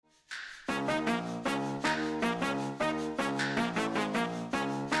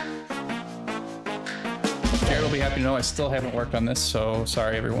be happy to know I still haven't worked on this, so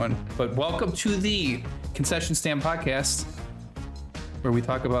sorry everyone. But welcome to the Concession Stand Podcast, where we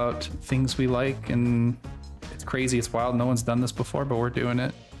talk about things we like, and it's crazy, it's wild. No one's done this before, but we're doing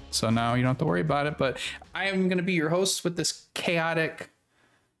it. So now you don't have to worry about it. But I am going to be your host with this chaotic,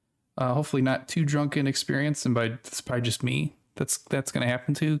 hopefully not too drunken experience, and it's probably just me that's going to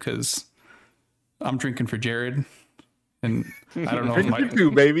happen to, because I'm drinking for Jared. And I don't know if Mike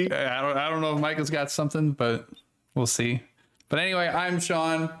too, baby. I don't know if Mike has got something, but we'll see. But anyway, I'm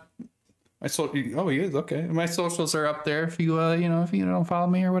Sean. Oh, he is, okay. My socials are up there if you if you don't follow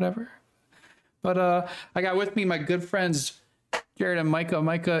me or whatever. But I got with me my good friends Jared and Micah.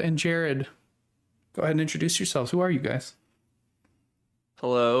 Micah and Jared, go ahead and introduce yourselves. Who are you guys?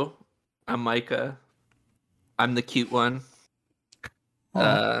 Hello, I'm Micah. I'm the cute one.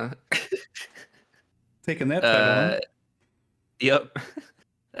 Taking that title. Yep.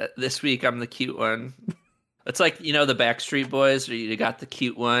 This week I'm the cute one. It's like, the Backstreet Boys, where you got the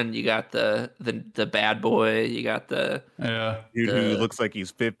cute one, you got the bad boy, you got the dude who looks like he's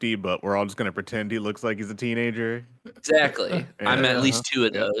 50, but we're all just gonna pretend he looks like he's a teenager. Exactly. I'm at least two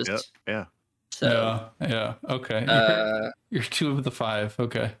of those. Yeah. So yeah. Okay. You're two of the five.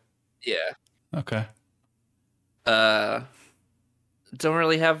 Okay. Yeah. Okay. Don't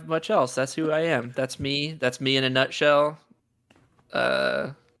really have much else. That's who I am. That's me. That's me in a nutshell.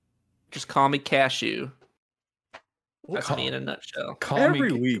 Just call me Cashew. That's me in a nutshell.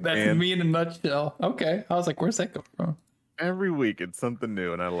 Every week, that's man. me in a nutshell. Okay. I was like, where's that come from? Every week it's something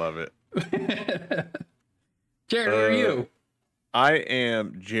new, and I love it. Jared, who are you? I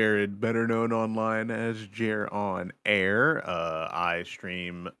am Jared, better known online as Jer on Air. I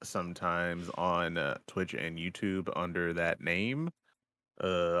stream sometimes on Twitch and YouTube under that name.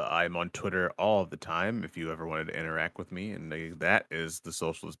 I'm on Twitter all the time if you ever wanted to interact with me, and that is the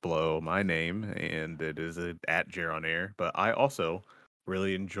socials below my name, and it is at Jer on Air. But I also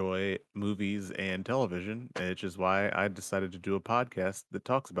really enjoy movies and television, which is why I decided to do a podcast that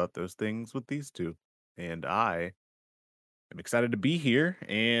talks about those things with these two. And I am excited to be here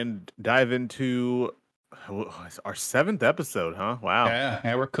and dive into our 7th episode, huh? Wow.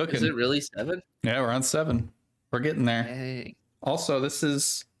 Yeah, we're cooking. Is it really 7? Yeah, we're on 7. We're getting there. Dang. Also, this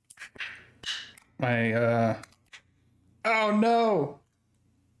is my oh no.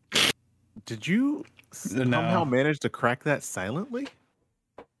 Did you somehow manage to crack that silently?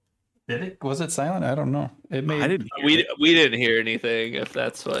 Did it? Was it silent? I don't know. It made. I didn't. We didn't hear anything.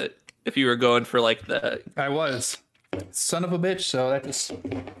 If you were going for like the, I was son of a bitch. So that just.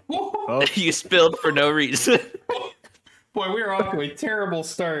 Oh. You spilled for no reason. Boy, we were off to a terrible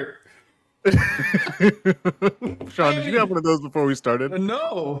start. Sean, did you have one of those before we started?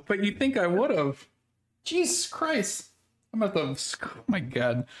 No, but you think I would have. Jesus Christ. I'm about to. Oh my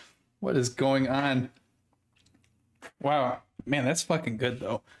God. What is going on? Wow. Man, that's fucking good,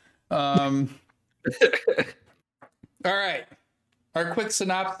 though. All right. Our quick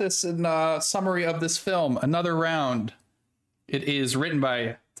synopsis and summary of this film, Another Round. It is written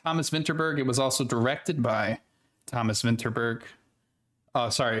by Thomas Vinterberg. It was also directed by Thomas Vinterberg. Oh,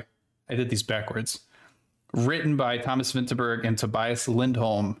 sorry. I did these backwards. Written by Thomas Vinterberg and Tobias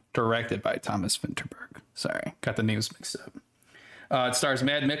Lindholm. Directed by Thomas Vinterberg. Sorry, got the names mixed up. It stars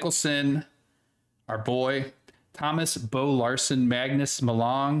Mad Mikkelsen, our boy, Thomas Bo Larson, Magnus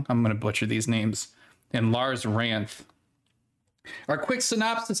Malong. I'm going to butcher these names. And Lars Ranth. Our quick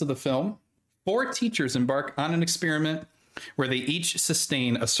synopsis of the film. 4 teachers embark on an experiment where they each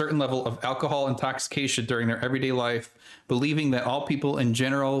sustain a certain level of alcohol intoxication during their everyday life, believing that all people in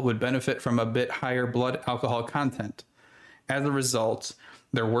general would benefit from a bit higher blood alcohol content. As a result,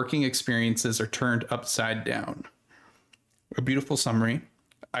 their working experiences are turned upside down. A beautiful summary.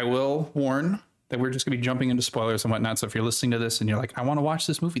 I will warn that we're just going to be jumping into spoilers and whatnot. So if you're listening to this and you're like, I want to watch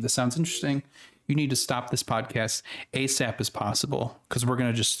this movie, this sounds interesting, you need to stop this podcast ASAP as possible, because we're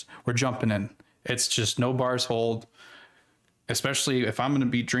jumping in. It's just no bars hold. Especially if I'm going to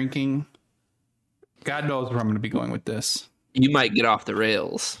be drinking, God knows where I'm going to be going with this. You might get off the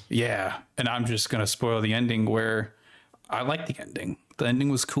rails. Yeah, and I'm just going to spoil the ending, where I like the ending. The ending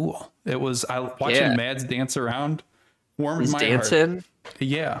was cool. It was watching Mads dance around warmed my heart.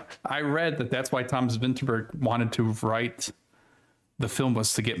 Yeah, I read that's why Thomas Vinterberg wanted to write the film,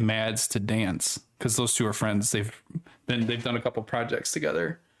 was to get Mads to dance, because those two are friends. They've done a couple projects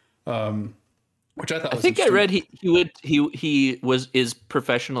together. Which I thought. I think I read he is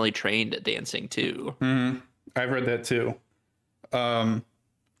professionally trained at dancing too. Mm-hmm. I've read that too. I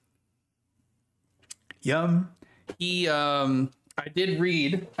did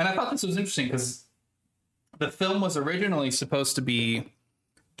read, and I thought this was interesting, because the film was originally supposed to be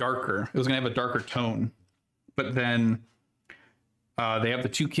darker. It was going to have a darker tone. but then they have the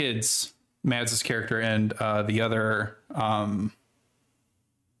two kids, Mads' character and the other,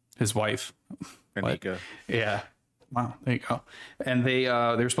 his wife. Anika. Yeah. Wow. There you go. And they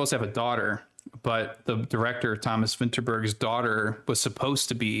were supposed to have a daughter, but the director, Thomas Vinterberg's daughter, was supposed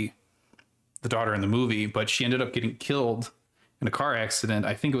to be the daughter in the movie, but she ended up getting killed in a car accident.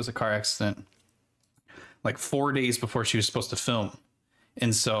 I think it was a car accident like 4 days before she was supposed to film.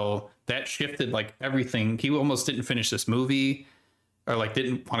 And so that shifted like everything. He almost didn't finish this movie, or like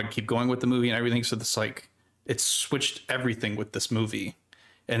didn't want to keep going with the movie and everything. So this like it switched everything with this movie,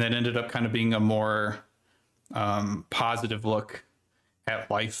 and then ended up kind of being a more positive look at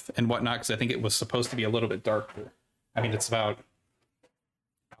life and whatnot, because I think it was supposed to be a little bit darker. I mean, it's about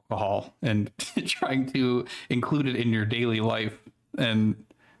alcohol and trying to include it in your daily life, and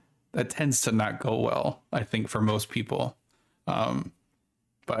that tends to not go well, I think, for most people.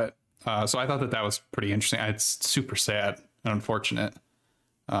 But so I thought that was pretty interesting. It's super sad and unfortunate.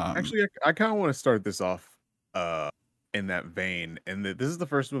 Actually, I kind of want to start this off in that vein, and this is the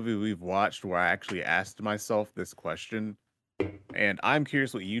first movie we've watched where I actually asked myself this question, and I'm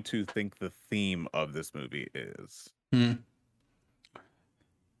curious what you two think the theme of this movie is.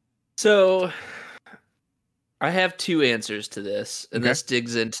 So I have two answers to this, and this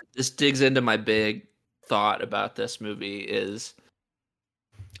digs into my big thought about this movie. Is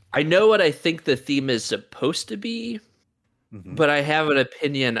I know what I think the theme is supposed to be, but I have an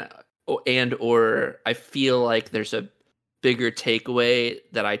opinion, or I feel like there's a bigger takeaway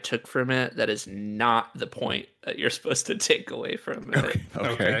that I took from it that is not the point that you're supposed to take away from it.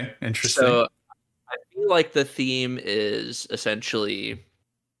 Okay. Interesting. So I feel like the theme is essentially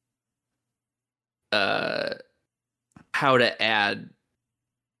how to add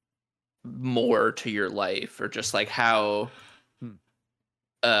more to your life, or just like how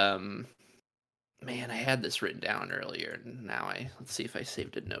man, I had this written down earlier, and now let's see if I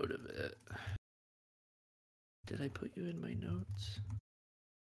saved a note of it. Did I put you in my notes?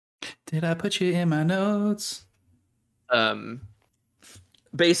 Did I put you in my notes?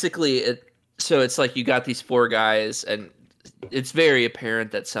 Basically it's like you got these four guys, and it's very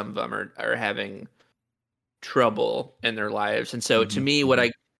apparent that some of them are having trouble in their lives. And so to me, what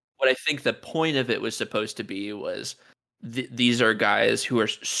I think the point of it was supposed to be was these are guys who are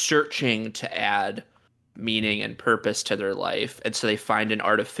searching to add meaning and purpose to their life. And so they find an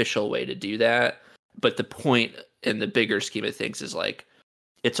artificial way to do that. But the point in the bigger scheme of things is like,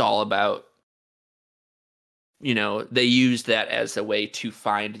 it's all about, they use that as a way to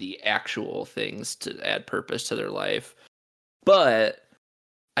find the actual things to add purpose to their life. But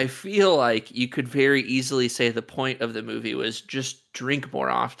I feel like you could very easily say the point of the movie was just drink more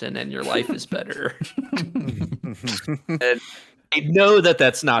often and your life is better. And I know that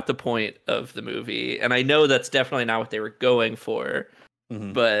that's not the point of the movie, and I know that's definitely not what they were going for.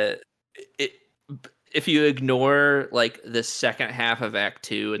 But if you ignore like the second half of Act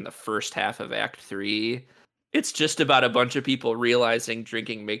 2 and the first half of Act 3, it's just about a bunch of people realizing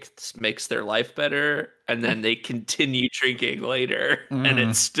drinking makes their life better, and then they continue drinking later, and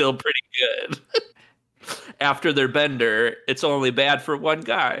it's still pretty good. After their bender, it's only bad for one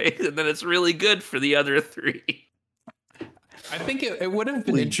guy, and then it's really good for the other three. I think it would have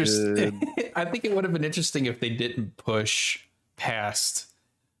been interesting. I think it would have been interesting if they didn't push past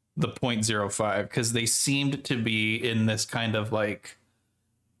the 0.05, because they seemed to be in this kind of like,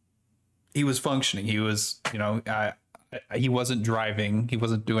 he was functioning. He was, he wasn't driving. He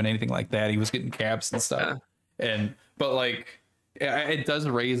wasn't doing anything like that. He was getting cabs and stuff. But like, it does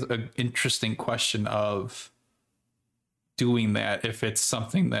raise an interesting question of doing that. If it's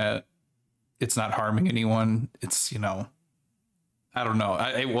something that it's not harming anyone, it's, I don't know.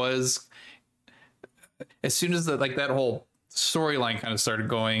 It was, as soon as that whole storyline kind of started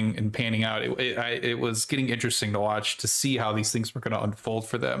going and panning out, it was getting interesting to watch, to see how these things were going to unfold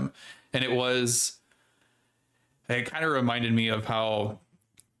for them. And it kind of reminded me of how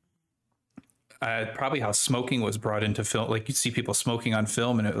probably how smoking was brought into film. Like, you see people smoking on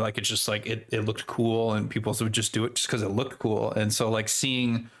film, and it's just like it looked cool, and people would just do it just because it looked cool. And so like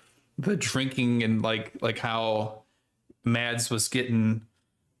seeing the drinking and like how Mads was getting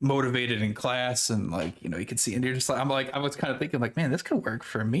motivated in class, and you could see, and you're just like, I was kind of thinking like, man, this could work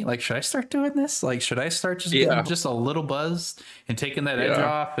for me. Like, should I start doing this? Like, should I start just getting just a little buzzed and taking that edge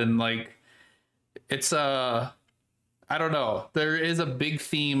off? And like, it's I don't know. There is a big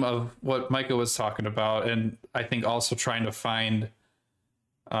theme of what Micah was talking about, and I think also trying to find,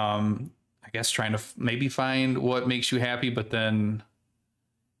 maybe find what makes you happy, but then,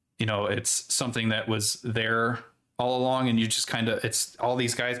 it's something that was there all along, and you just it's all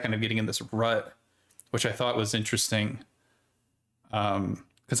these guys kind of getting in this rut which I thought was interesting.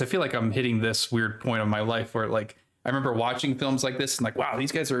 Because I feel like I'm hitting this weird point of my life where, like, I remember watching films like this and like, wow,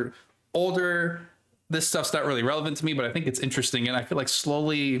 these guys are older. This stuff's not really relevant to me, but I think it's interesting. And I feel like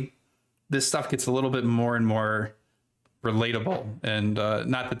slowly this stuff gets a little bit more and more relatable. And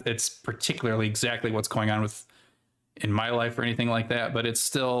not that it's particularly exactly what's going on with in my life or anything like that, but it's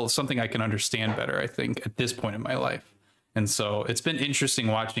still something I can understand better, I think, at this point in my life. And so it's been interesting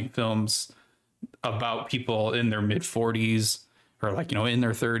watching films about people in their mid 40s or like, you know, in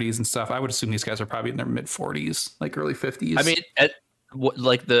their 30s and stuff. I would assume these guys are probably in their mid 40s, like early 50s. I mean,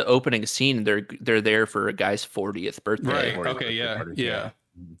 like the opening scene, they're there for a guy's 40th birthday. Right. Okay. Yeah.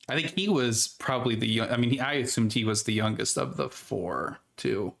 I think he was probably the young. I mean, I assumed he was the youngest of the four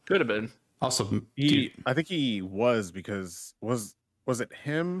too. Could have been. Also, I think he was, because was it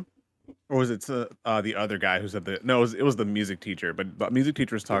him? Or was it the other guy who said that? No, it was the music teacher. But the music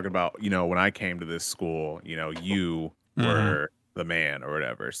teacher was talking about, you know, when I came to this school, you know, you were the man or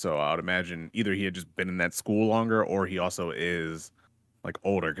whatever. So I would imagine either he had just been in that school longer, or he also is like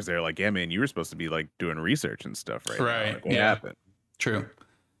older, because they're like, yeah, man, you were supposed to be like doing research and stuff right now. Like, what happened? True.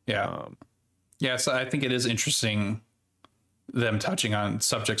 Yeah. Yeah. So I think it is interesting them touching on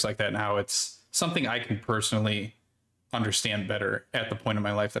subjects like that and how it's something I can personally understand better at the point in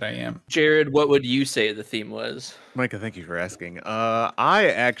my life that I am. Jared, what would you say the theme was? Micah, thank you for asking.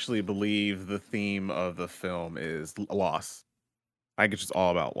 I actually believe the theme of the film is loss. I think it's just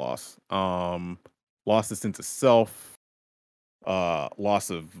all about loss. Loss of sense of self, loss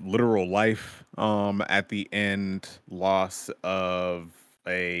of literal life, at the end, loss of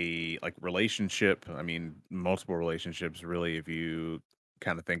a like relationship. I mean, multiple relationships, really, if you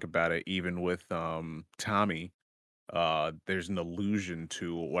kind of think about it. Even with Tommy, there's an allusion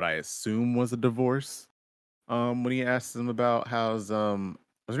to what I assume was a divorce. When he asked him about how's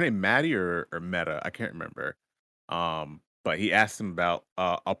was her name Maddie or Meta? I can't remember. But he asked him about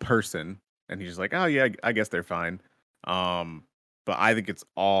a person, and he's just like, oh yeah, I guess they're fine. But I think it's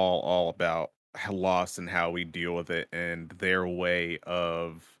all about loss and how we deal with it, and their way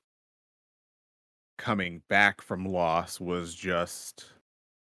of coming back from loss was just,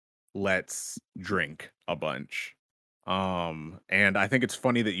 let's drink a bunch. And I think it's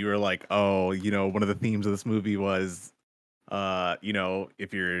funny that you were like, oh, you know, one of the themes of this movie was you know,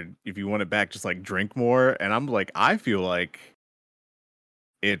 if you want it back, just like drink more. And I'm like, I feel like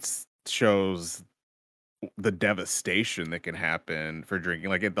it shows the devastation that can happen for drinking.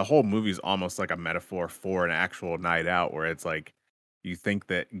 Like the whole movie is almost like a metaphor for an actual night out, where it's like you think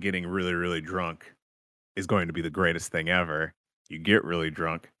that getting really, really drunk is going to be the greatest thing ever. You get really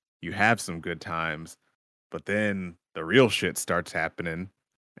drunk, you have some good times, but then the real shit starts happening,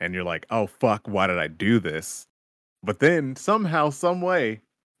 and you're like, oh fuck, why did I do this? But then somehow, some way,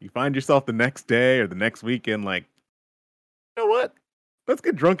 you find yourself the next day or the next weekend like, you know what? Let's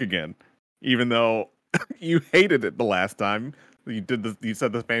get drunk again. Even though you hated it the last time. You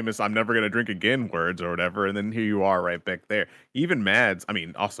said the famous "I'm never gonna drink again" words or whatever, and then here you are right back there. Even Mads, I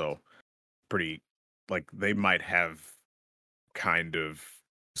mean, also pretty, like, they might have kind of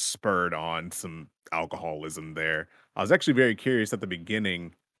spurred on some alcoholism there. I was actually very curious at the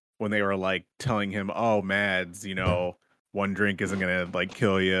beginning when they were like telling him, "Oh, Mads, you know, one drink isn't gonna like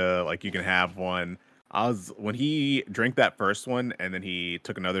kill you. Like you can have one." When he drank that first one and then he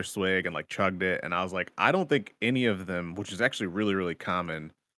took another swig and like chugged it, and I was like, I don't think any of them, which is actually really, really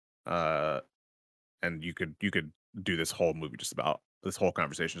common, and you could do this whole movie just about this whole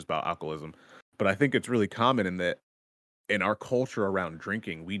conversation is about alcoholism, but I think it's really common in that in our culture around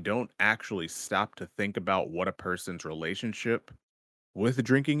drinking, we don't actually stop to think about what a person's relationship with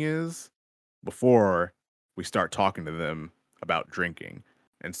drinking is before we start talking to them about drinking.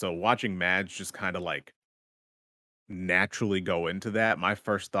 And so watching Madge just kind of like naturally go into that, my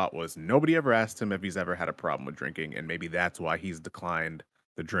first thought was nobody ever asked him if he's ever had a problem with drinking, and maybe that's why he's declined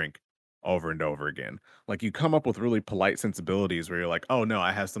the drink over and over again. Like you come up with really polite sensibilities where you're like, "Oh no,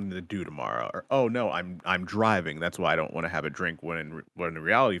 I have something to do tomorrow," or "Oh no, I'm driving. That's why I don't want to have a drink." When in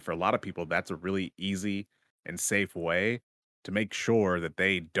reality, for a lot of people, that's a really easy and safe way to make sure that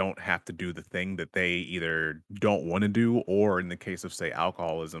they don't have to do the thing that they either don't want to do, or in the case of say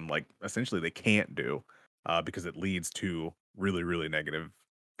alcoholism, like essentially they can't do, because it leads to really, really negative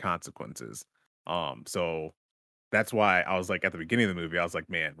consequences. So that's why I was like at the beginning of the movie, I was like,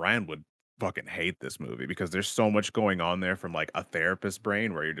 man, Ryan would fucking hate this movie because there's so much going on there from like a therapist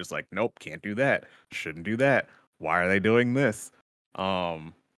brain where you're just like, nope, can't do that, shouldn't do that. Why are they doing this?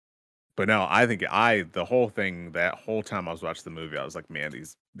 But no, I think the whole thing, that whole time I was watching the movie, I was like, man,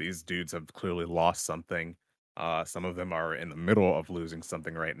 these dudes have clearly lost something. Some of them are in the middle of losing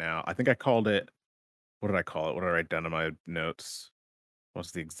something right now. I think I called it what did I call it? What did I write down in my notes?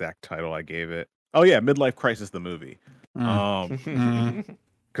 What's the exact title I gave it? Oh yeah, Midlife Crisis the movie.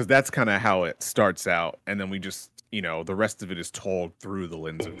 Because that's kind of how it starts out, and then we just, the rest of it is told through the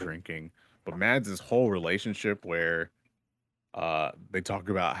lens of drinking. But Mads' whole relationship, where they talk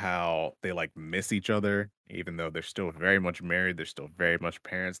about how they like miss each other, even though they're still very much married, they're still very much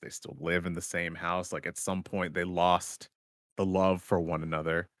parents, they still live in the same house. Like at some point, they lost the love for one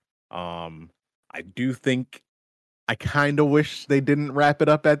another. I do think I kind of wish they didn't wrap it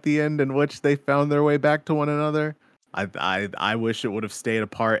up at the end in which they found their way back to one another. I wish it would have stayed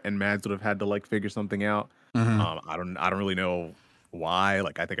apart and Mads would have had to like figure something out. I don't really know why.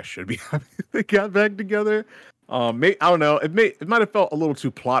 Like I think I should be happy they got back together. I don't know. It might have felt a little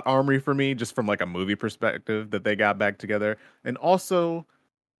too plot armory for me, just from like a movie perspective that they got back together, and also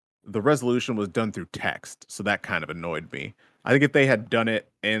the resolution was done through text, so that kind of annoyed me. I think if they had done it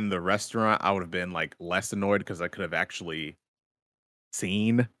in the restaurant, I would have been like less annoyed because I could have actually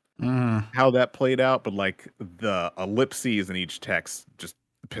seen how that played out. But like the ellipses in each text just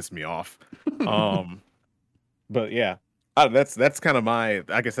pissed me off. But yeah, that's kind of my.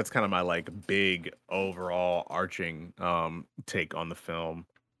 I guess that's kind of my like big overall arching take on the film.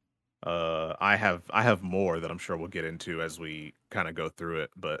 I have more that I'm sure we'll get into as we kind of go through it,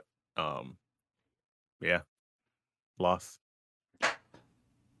 but yeah, loss.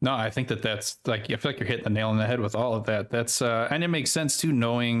 No, I think that's like, I feel like you're hitting the nail on the head with all of that. That's and it makes sense too,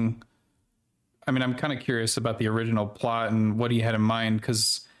 knowing. I mean, I'm kind of curious about the original plot and what he had in mind,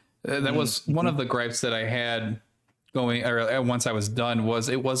 because that was one of the gripes that I had going, or once I was done, was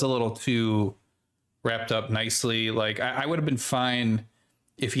it was a little too wrapped up nicely. Like I would have been fine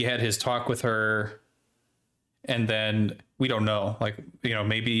if he had his talk with her, and then we don't know, like,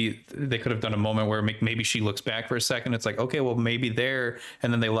 maybe they could have done a moment where maybe she looks back for a second. It's like, okay, well, maybe there,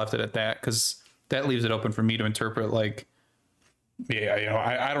 and then they left it at that, because that leaves it open for me to interpret, like,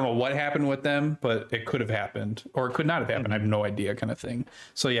 yeah, I don't know what happened with them, but it could have happened, or it could not have happened. I have no idea, kind of thing.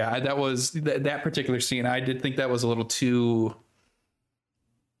 So yeah, that was that particular scene. I did think that was a little too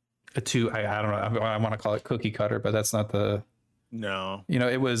I don't know. I want to call it cookie cutter, but that's not the. No,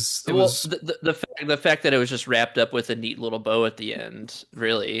 it was. The fact that it was just wrapped up with a neat little bow at the end,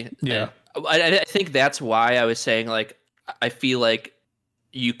 really. Yeah, I think that's why I was saying, like, I feel like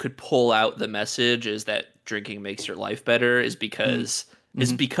you could pull out the message is that drinking makes your life better, is because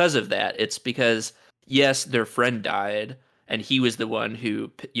because of that. It's because, yes, their friend died and he was the one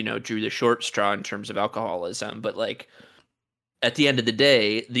who, drew the short straw in terms of alcoholism, but like, at the end of the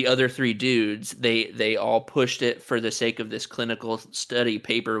day, the other three dudes, they all pushed it for the sake of this clinical study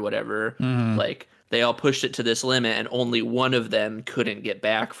paper, whatever. Like, they all pushed it to this limit, and only one of them couldn't get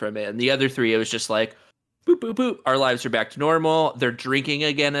back from it. And the other three, it was just like, boop, boop, boop. Our lives are back to normal. They're drinking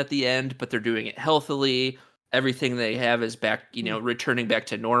again at the end, but they're doing it healthily. Everything they have is back, returning back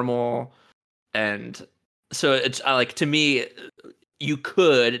to normal. And so it's like, to me, you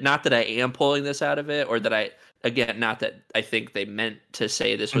could, not that I am pulling this out of it, or that again, not that I think they meant to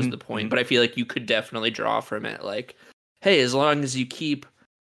say this was the point, but I feel like you could definitely draw from it. Like, hey, as long as you keep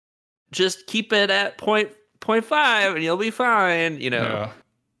it at 0.5 and you'll be fine, Yeah.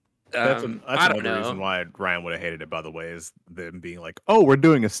 That's another reason why Ryan would have hated it, by the way, is them being like, oh, we're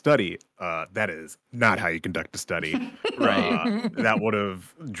doing a study. That is not how you conduct a study. Right. That would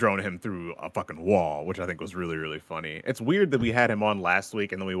have drawn him through a fucking wall, which I think was really, really funny. It's weird that we had him on last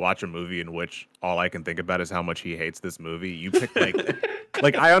week and then we watch a movie in which all I can think about is how much he hates this movie. You picked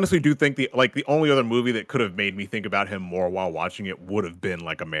like I honestly do think the only other movie that could have made me think about him more while watching it would have been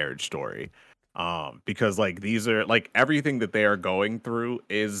like A Marriage Story. Because like these are like everything that they are going through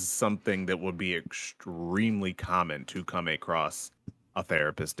is something that would be extremely common to come across a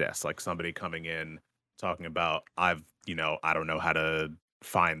therapist desk, like somebody coming in talking about I don't know how to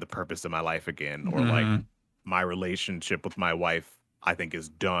find the purpose of my life again, or like my relationship with my wife I think is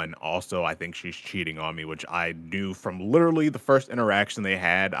done. Also, I think she's cheating on me, which I knew from literally the first interaction they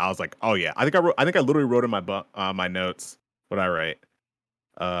had. I was like, oh yeah, I think I literally wrote in my notes what I write.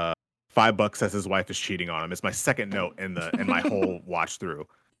 $5 says his wife is cheating on him. It's my second note in my whole watch through.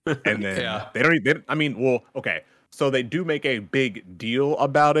 And then okay. So they do make a big deal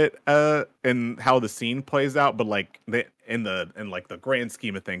about it and how the scene plays out, but like in the grand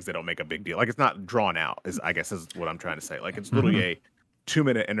scheme of things, they don't make a big deal. Like, it's not drawn out, is what I'm trying to say. Like, it's literally a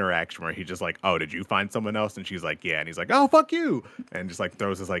 2-minute interaction where he just like, oh, did you find someone else? And she's like, yeah. And he's like, oh, fuck you. And just like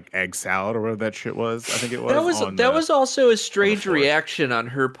throws his like egg salad or whatever that shit was. I think it was. That was also a strange reaction on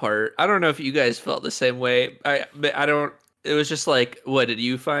her part. I don't know if you guys felt the same way. I don't. It was just like, what, did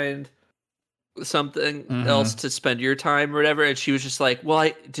you find something else to spend your time or whatever? And she was just like,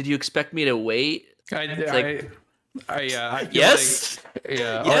 well, did you expect me to wait I feel Yes. like, yeah. Yes,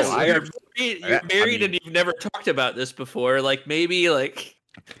 Oh, you're married and you've never talked about this before. Like maybe like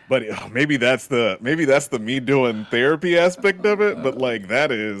But maybe that's the me doing therapy aspect of it. But like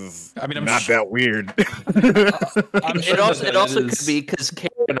that is, I mean, I'm not that weird. I'm sure it also could is- be because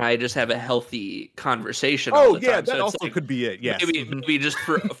Karen and I just have a healthy conversation. All Oh the yeah, time. that So it's also like, could be it. Yes. maybe just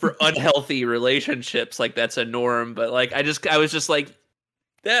for unhealthy relationships, like that's a norm. But like I was just like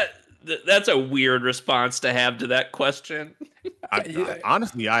that's a weird response to have to that question.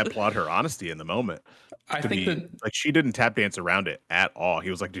 Honestly, I applaud her honesty in the moment. I To think be that like, she didn't tap dance around it at all. He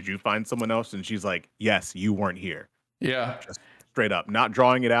was like, "Did you find someone else?" And she's like, "Yes, you weren't here." yeah. Just straight up, not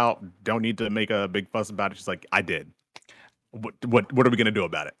drawing it out. Don't need to make a big fuss about it. She's like, "I did. What are we gonna do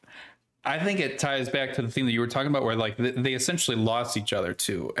about it?" I think it ties back to the thing that you were talking about, where like they essentially lost each other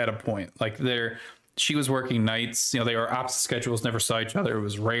too at a point. Like she was working nights. They were opposite schedules, never saw each other. It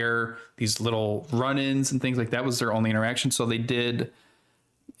was rare. These little run-ins and things like that was their only interaction. So they did,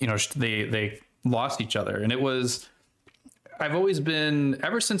 they lost each other, and it was. I've always been,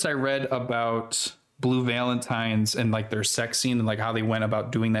 ever since I read about Blue Valentines and like their sex scene and like how they went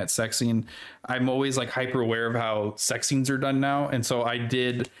about doing that sex scene, I'm always like hyper aware of how sex scenes are done now. And so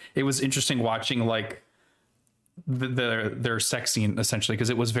it was interesting watching like their sex scene essentially, because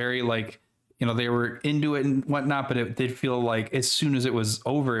it was very like, they were into it and whatnot, but it did feel like as soon as it was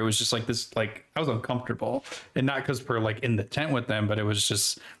over, it was just like this, like I was uncomfortable, and not because we're like in the tent with them, but it was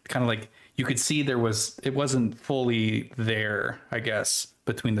just kind of like you could see it wasn't fully there, I guess,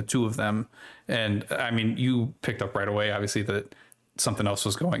 between the two of them. And I mean, you picked up right away, obviously, that something else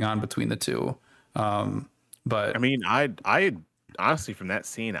was going on between the two. But I mean, I honestly, from that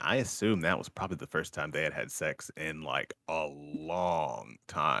scene, I assume that was probably the first time they had sex in like a long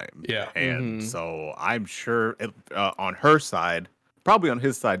time. Yeah. And so I'm sure on her side, probably on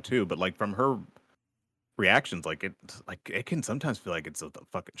his side too, but like from her reactions, like it can sometimes feel like it's a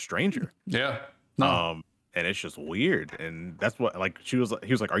fucking stranger. yeah, no, And it's just weird. And that's what, like, he was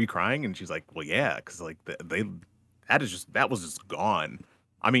like, "Are you crying?" And she's like, "Well, yeah, because like that was just gone."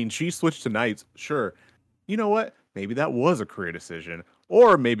 I mean, she switched to nights, sure. You know what? Maybe that was a career decision,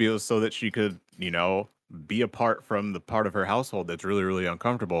 or maybe it was so that she could, be apart from the part of her household that's really, really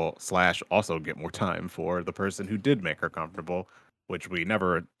uncomfortable. / also get more time for the person who did make her comfortable, which we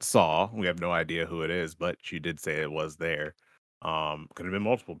never saw. We have no idea who it is, but she did say it was there. Could have been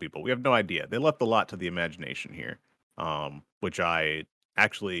multiple people. We have no idea. They left a lot to the imagination here, which I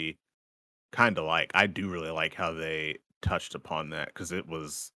actually kind of like. I do really like how they touched upon that, because it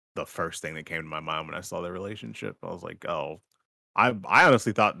was the first thing that came to my mind when I saw their relationship. I was like, oh, I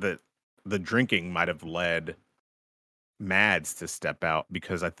honestly thought that the drinking might have led Mads to step out,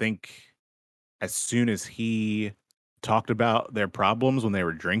 because I think as soon as he talked about their problems when they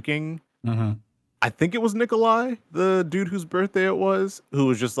were drinking, I think it was Nikolai, the dude whose birthday it was, who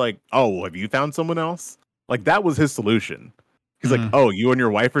was just like, "Oh, have you found someone else?" Like, that was his solution. He's like, "Oh, you and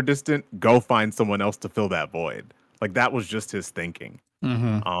your wife are distant? Go find someone else to fill that void." Like, that was just his thinking.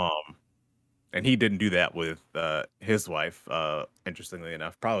 And he didn't do that with his wife, interestingly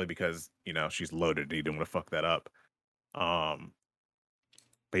enough, probably because, she's loaded and he didn't want to fuck that up.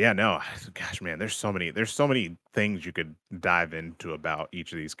 But yeah, no, gosh, man, there's so many things you could dive into about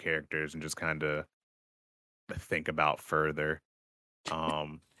each of these characters and just kind of think about further. yeah,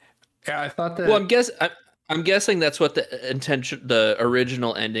 I thought that. Well, I'm guessing that's what the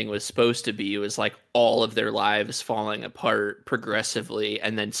original ending was supposed to be. It was like all of their lives falling apart progressively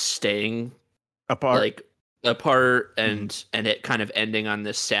and then staying apart, and it kind of ending on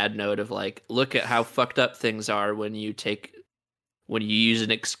this sad note of like, look at how fucked up things are when you use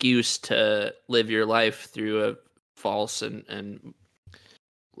an excuse to live your life through a false and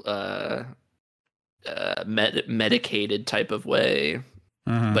medicated type of way.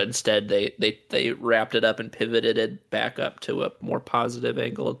 But instead they wrapped it up and pivoted it back up to a more positive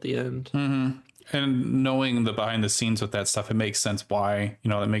angle at the end. And knowing the behind the scenes with that stuff, it makes sense why,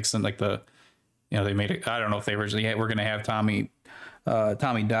 it makes sense, like they made it. I don't know if they originally we're going to have Tommy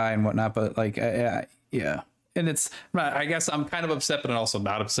die and whatnot, but like, yeah. And I guess I'm kind of upset, but I'm also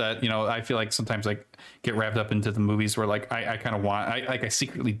not upset. I feel like sometimes I get wrapped up into the movies where like I kind of want, I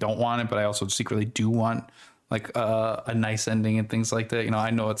secretly don't want it, but I also secretly do want like a nice ending and things like that. I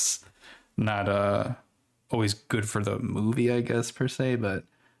know it's not always good for the movie, I guess, per se, but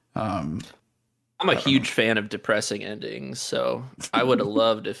I'm a huge fan of depressing endings, so I would have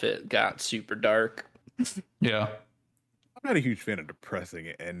loved if it got super dark. Yeah. I'm not a huge fan of depressing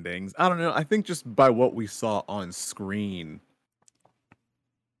endings. I don't know. I think just by what we saw on screen,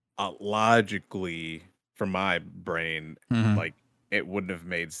 logically, from my brain, like it wouldn't have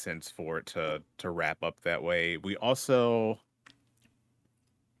made sense for it to wrap up that way. We also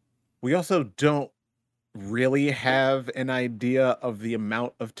don't really have an idea of the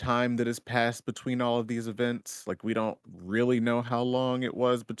amount of time that has passed between all of these events. Like, we don't really know how long it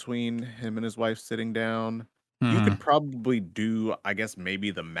was between him and his wife sitting down. You Mhm. could probably do, I guess,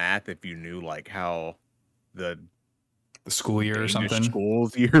 maybe the math if you knew like how the The school year or Danish something.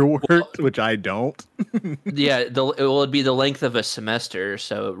 school's year worked, which I don't. Yeah, it'd be the length of a semester,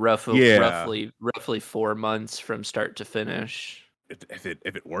 so Yeah. roughly 4 months from start to finish. If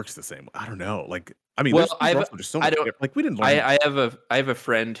it works the same way, I don't know. Like, I mean, Well, there's also just so much. Like, we didn't learn. I have a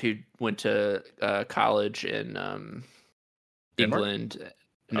friend who went to college in Denmark? England.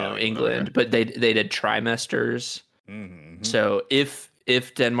 No, Oh, England, okay. but they did trimesters. Mhm. So if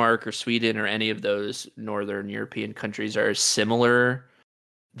Denmark or Sweden or any of those northern European countries are similar,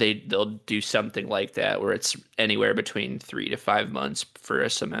 they'll do something like that where it's anywhere between 3 to 5 months for a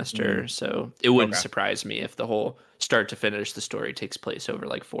semester. So it wouldn't Okay. surprise me if the whole start to finish the story takes place over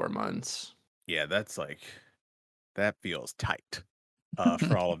like 4 months. Yeah, that's like, that feels tight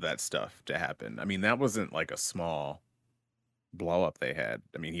for all of that stuff to happen. I mean, that wasn't like a small blow up they had.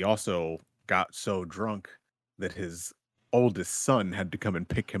 I mean, he also got so drunk that his oldest son had to come and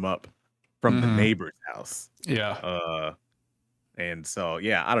pick him up from the Mhm. neighbor's house. Yeah. And so,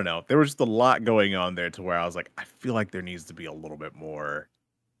 yeah, I don't know. There was just a lot going on there to where I was like, I feel like there needs to be a little bit more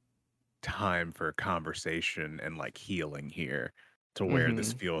time for conversation and like healing here, to where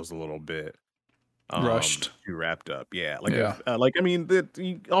this feels a little bit Rushed. too wrapped up. Yeah, like Yeah. like, I mean,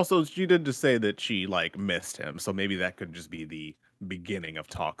 also she did just say that she like missed him, so maybe that could just be the beginning of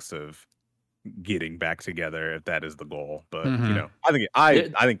talks of getting back together if that is the goal. But you Mhm. know,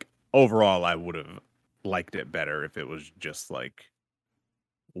 I think overall I would have liked it better if it was just like,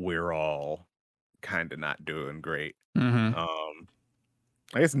 we're all kind of not doing great. Mhm.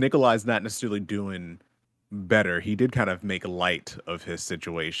 I guess Nikolai's not necessarily doing better. He did kind of make light of his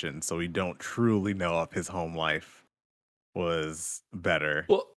situation, so we don't truly know if his home life was better.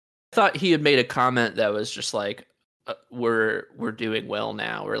 Well, I thought he had made a comment that was just like, we're doing well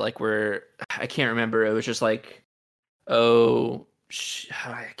now, or like I can't remember. It was just like, oh,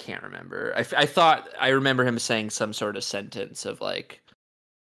 I can't remember. I thought I remember him saying some sort of sentence of like,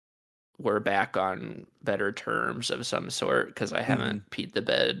 we're back on better terms of some sort because I haven't peed the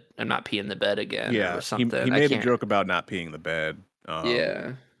bed. I'm not peeing the bed again, Yeah, or something. he I made a can't. joke about not peeing the bed.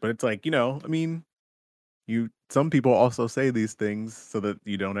 Yeah. But it's like, you know, I mean, some people also say these things so that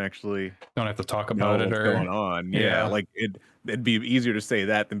you don't actually Don't have to talk know about it what's or going on. Yeah, like it'd be easier to say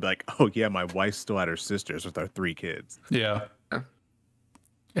that than be like, oh yeah, my wife's still at her sister's with our 3 kids. Yeah.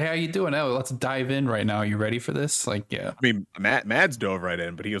 Hey, how you doing? Oh, let's dive in right now. You ready for this? Like, yeah. I mean, Mads dove right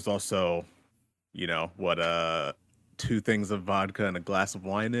in, but he was also, you know, what 2 things of vodka and a glass of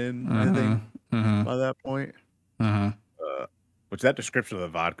wine in, I think, by that point. Which, that description of the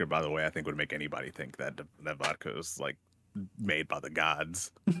vodka, by the way, I think would make anybody think that that vodka is like made by the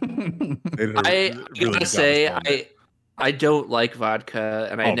gods. I gotta say, I don't like vodka,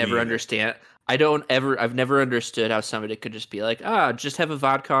 and I never understand. I've never understood how somebody could just be like, just have a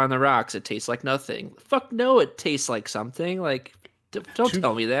vodka on the rocks. It tastes like nothing. Fuck no, it tastes like something. Like, don't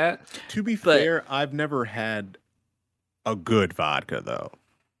tell me that. To be fair, I've never had a good vodka though.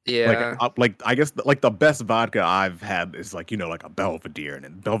 Yeah. Like I guess like the best vodka I've had is like, you know, like a Belvedere,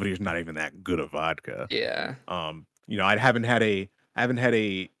 and Belvedere's not even that good of vodka. Yeah. You know, I haven't had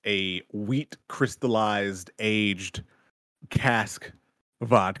a wheat crystallized aged cask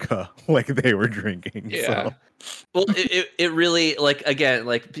vodka like they were drinking. Yeah. So. Well, it really, like, again,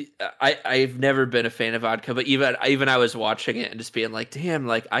 like, I've never been a fan of vodka, but even I was watching it and just being like, damn,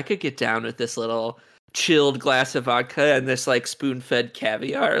 like I could get down with this little chilled glass of vodka and this like spoon-fed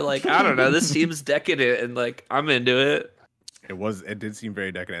caviar. Like, I don't know, this seems decadent, and like I'm into it. It did seem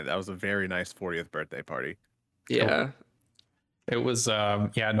very decadent. That was a very nice 40th birthday party. Yeah. It was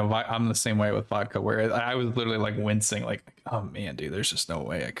yeah, no, I'm the same way with vodka, where I was literally like wincing, like, oh man, dude, there's just no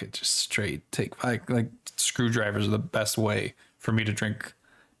way I could just straight take like screwdrivers are the best way for me to drink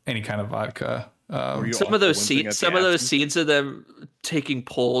any kind of vodka. Some of those scenes of them taking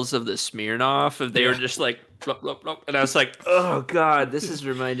pulls of the Smirnoff, and they were just like, blop, blop, blop, and I was like, oh god, this is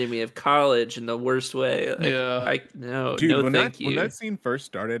reminding me of college in the worst way. Like, Dude, thank you. When that scene first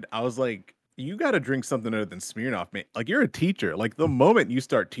started, I was like, you got to drink something other than Smirnoff, man. Like, you're a teacher. Like, the moment you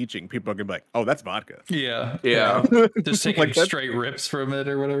start teaching, people are gonna be like, oh, that's vodka. Yeah. Just taking like straight rips from it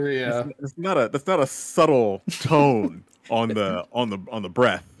or whatever. Yeah. That's not a subtle tone on the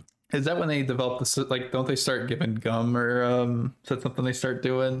breath. Is that when they develop this? Like, don't they start giving gum, or is that something they start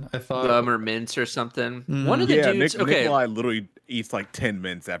doing? I thought gum or mints or something. One of the dudes. Nikolai literally eats like 10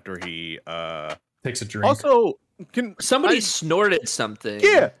 minutes after he Takes a drink. also Somebody snorted something.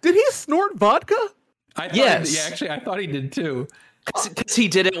 Yeah, did he snort vodka? I thought Yes. Yeah, actually, I thought he did too. Because he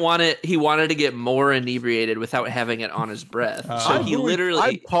didn't want it. He wanted to get more inebriated without having it on his breath. So he literally.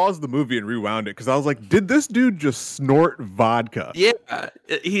 I paused the movie and rewound it because I was like, did this dude just snort vodka? Yeah,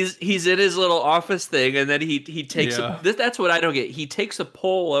 he's in his little office thing, and then he takes Yeah. that's what I don't get. He takes a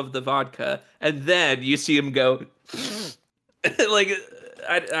pull of the vodka, and then you see him go, like,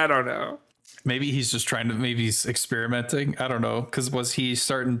 I don't know. Maybe he's just maybe he's experimenting. I don't know. Because was he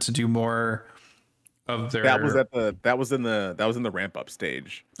starting to do more of their? That was in the ramp up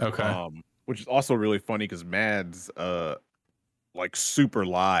stage. Okay. Which is also really funny because Mads like super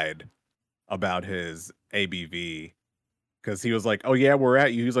lied about his ABV. Because he was like, "Oh yeah, we're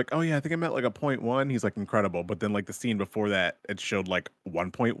at you." He's like, "Oh yeah, I think I'm at like a 0.1." He's like, "Incredible." But then like the scene before that, it showed like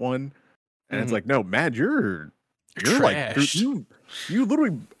 1.1, and it's like, "No, Mad, you're like you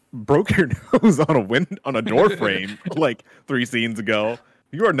literally broke your nose on a door frame like 3 scenes ago.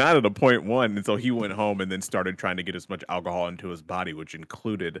 You are not at a 0.1." And so he went home and then started trying to get as much alcohol into his body, which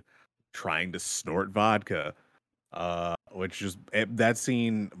included trying to snort vodka. Which just that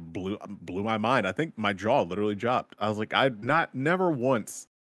scene blew my mind. I think my jaw literally dropped. I was like, never once,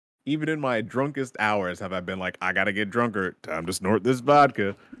 even in my drunkest hours, have I been like, I gotta get drunker. Time to snort this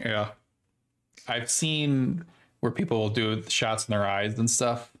vodka. Yeah. I've seen where people will do shots in their eyes and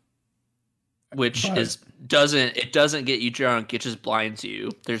stuff. Which doesn't get you drunk. It just blinds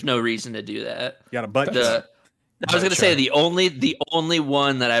you. There's no reason to do that. You got a butt. I was gonna say the only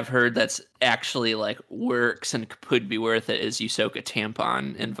one that I've heard that's actually like works and could be worth it is you soak a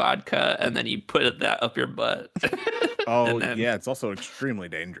tampon in vodka and then you put that up your butt. Oh yeah, it's also extremely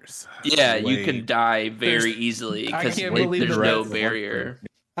dangerous. Yeah, you can die very easily because there's no barrier.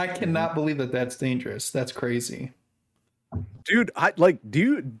 I cannot believe that that's dangerous. That's crazy, dude.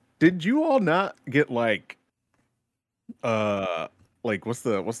 Did you all not get like what's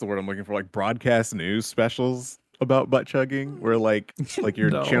the word I'm looking for? Like broadcast news specials about butt chugging, where like your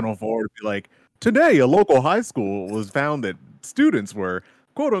Channel 4 would be like, today a local high school was found that students were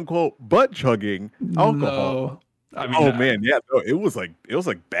quote unquote butt chugging alcohol. No. I mean, man, yeah, no, it was like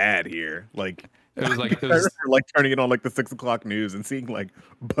bad here. Like it was like like turning it on like the 6 o'clock news and seeing like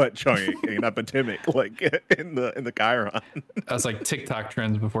butt chugging an epidemic like in the Chiron. That was like TikTok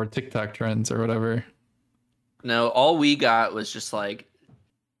trends before TikTok trends or whatever. No, all we got was just like,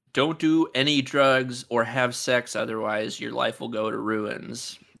 don't do any drugs or have sex, otherwise your life will go to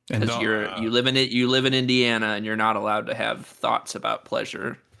ruins. Because you live in Indiana and you're not allowed to have thoughts about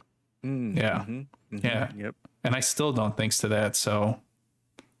pleasure. Yeah. Yeah. Yep. And I still don't, thanks to that. So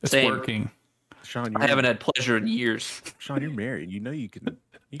it's Same. working. Sean, I haven't had pleasure in years. Sean, you're married. You know you can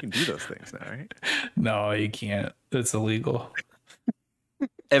do those things now, right? No, you can't. It's illegal.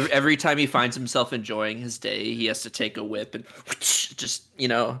 Every time he finds himself enjoying his day, he has to take a whip and just,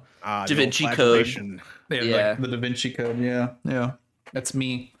 Da Vinci Code. Yeah. Like the Da Vinci Code. Yeah. That's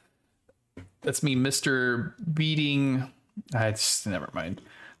me. Mr. Beating. Never mind.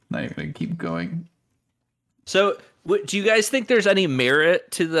 Not even gonna keep going. So, do you guys think there's any merit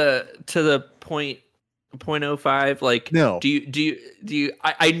to the 0.05? Like, no. Do you?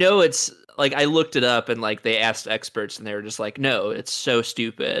 I know it's like I looked it up and like they asked experts and they were just like, no, it's so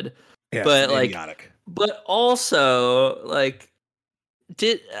stupid. Yeah, but it's like, idiotic. but also like,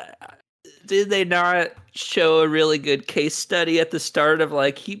 did they not show a really good case study at the start of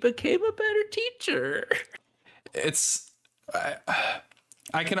like he became a better teacher?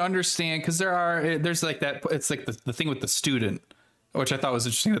 I can understand because there's like that. It's like the thing with the student, which I thought was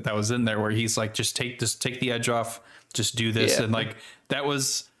interesting that was in there, where he's like, just take the edge off, just do this, and like that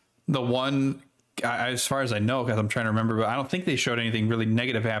was the one. As far as I know, because I'm trying to remember, but I don't think they showed anything really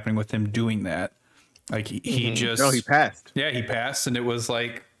negative happening with him doing that. Like he just he passed. Yeah, he passed, and it was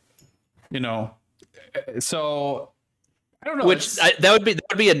like, so. I don't know. That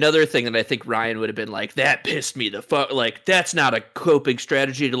would be another thing that I think Ryan would have been like, that pissed me the fuck. Like, that's not a coping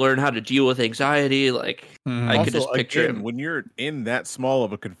strategy to learn how to deal with anxiety. Like, I could just picture him. When you're in that small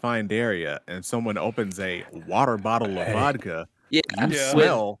of a confined area and someone opens a water bottle of vodka, you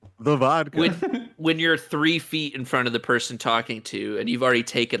smell the vodka. When you're 3 feet in front of the person talking to, and you've already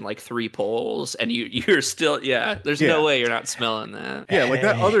taken like 3 pulls, and you're still, there's no way you're not smelling that. Yeah, like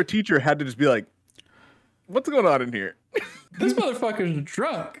that other teacher had to just be like, what's going on in here? This motherfucker's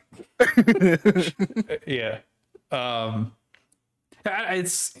drunk. Yeah.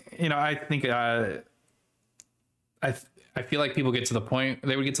 It's, I think I feel like they would get to the point of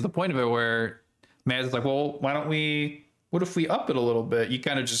it where Matt's like, well, what if we up it a little bit? You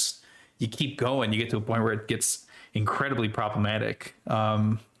kind of just, you keep going, you get to a point where it gets incredibly problematic.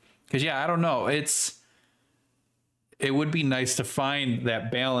 Because I don't know, it would be nice to find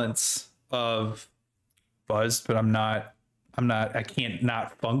that balance of buzzed, but I can't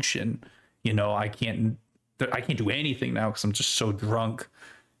not function. I can't do anything now because I'm just so drunk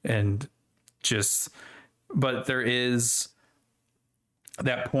and but there is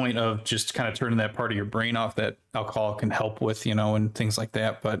that point of just kind of turning that part of your brain off that alcohol can help with, and things like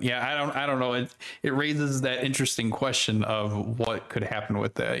that. But I don't know. It raises that interesting question of what could happen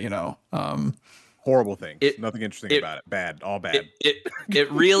with that, Horrible things. Nothing interesting about it. Bad. All bad.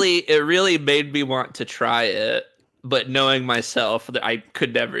 It really made me want to try it, but knowing myself that I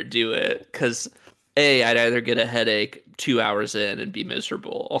could never do it because I'd either get a headache 2 hours in and be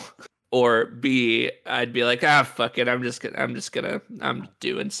miserable, or B, I'd be like, fuck it, I'm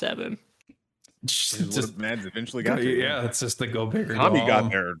doing 7. Just Mads eventually got to. Yeah, it's just the go big or Tommy go got home.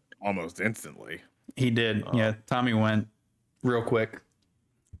 there almost instantly. He did. Yeah, Tommy went real quick.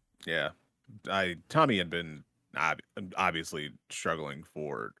 Yeah. Tommy had been obviously struggling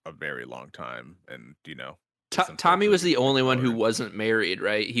for a very long time, and Tommy was the only one who wasn't married,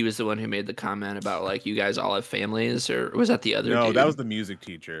 right? He was the one who made the comment about like you guys all have families, or was that the other? No, dude? that was the music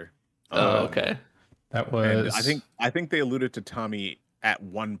teacher. Oh, okay. That was. I think they alluded to Tommy at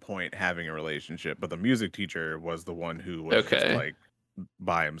one point having a relationship, but the music teacher was the one who was just like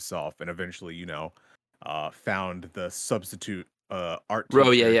by himself, and eventually, found the substitute art teacher.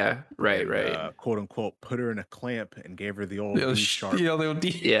 Oh yeah, right. Quote unquote, put her in a clamp and gave her the old D sharp.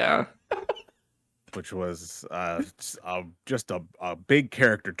 Yeah. Which was just a big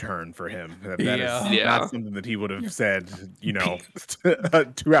character turn for him. That is not something that he would have said,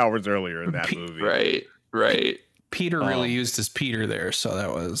 2 hours earlier in that movie. Right. Peter really used his Peter there, so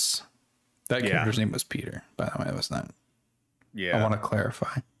that character's name was Peter. By the way, it was not. Yeah, I want to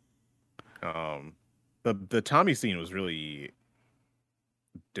clarify. The Tommy scene was really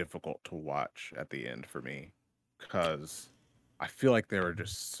difficult to watch at the end for me because I feel like there were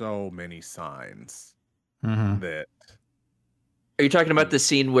just so many signs that. Are you talking about the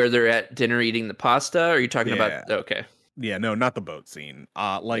scene where they're at dinner eating the pasta? Or are you talking about? Okay. Yeah, no, not the boat scene.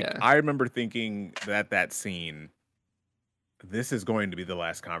 I remember thinking that scene, this is going to be the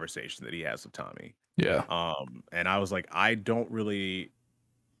last conversation that he has with Tommy. Yeah. And I was like, I don't really,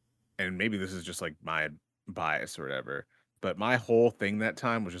 and maybe this is just like my bias or whatever, but my whole thing that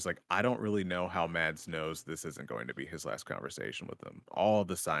time was just like, I don't really know how Mads knows this isn't going to be his last conversation with him. All of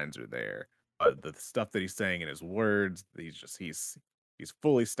the signs are there. The stuff that he's saying in his words, he's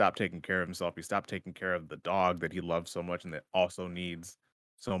fully stopped taking care of himself. He stopped taking care of the dog that he loves so much and that also needs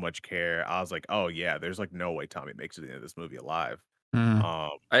so much care. I was like, oh yeah, there's like no way Tommy makes it into this movie alive.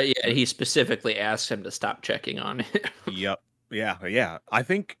 He specifically asked him to stop checking on it. Yep. Yeah. I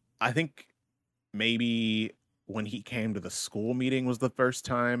think maybe when he came to the school meeting was the first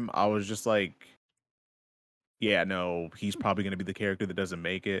time I was just like, yeah, no, he's probably going to be the character that doesn't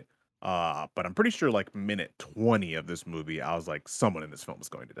make it. But I'm pretty sure like minute 20 of this movie, I was like, someone in this film is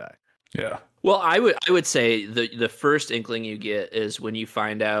going to die. Yeah. Well, I would say the first inkling you get is when you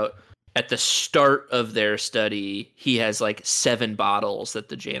find out at the start of their study, he has like 7 bottles that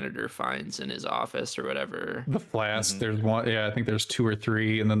the janitor finds in his office or whatever. The flask, there's one. Yeah, I think there's 2 or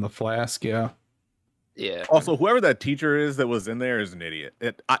 3, and then the flask. Yeah. Yeah. Also, whoever that teacher is that was in there is an idiot.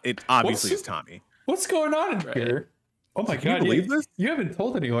 It obviously is Tommy. What's going on in here? Oh my God! Can you believe this? You haven't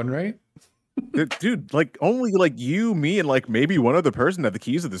told anyone, right? Dude, like only like you, me, and like maybe one other person have the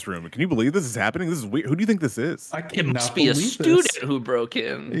keys to this room. Can you believe this is happening? This is weird. Who do you think this is? It must be a student who broke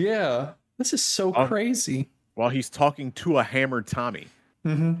in. Yeah, this is so crazy. While he's talking to a hammered Tommy.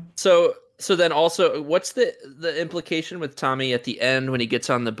 Mm-hmm. So then also, what's the implication with Tommy at the end when he gets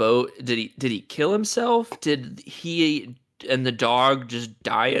on the boat? Did he kill himself? Did he and the dog just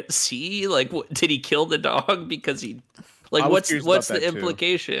die at sea? Like, did he kill the dog because he? Like, what's the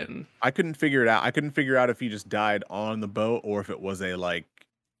implication? I couldn't figure it out. I couldn't figure out if he just died on the boat or if it was a like.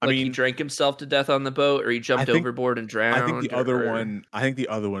 I mean, he drank himself to death on the boat, or he jumped overboard and drowned. I think the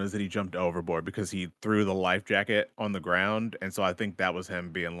other one is that he jumped overboard because he threw the life jacket on the ground, and so I think that was him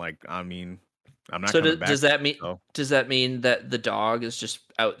being like, I mean, I'm not. So does that mean that the dog is just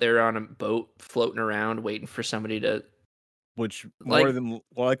out there on a boat floating around waiting for somebody to? Which more than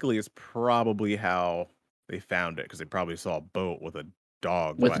likely is probably how they found it, because they probably saw a boat with a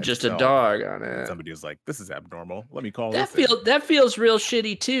dog with just a dog on it. Somebody was like, "This is abnormal. Let me call that." Feels real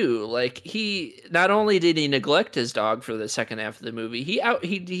shitty too. Like, he not only did he neglect his dog for the second half of the movie,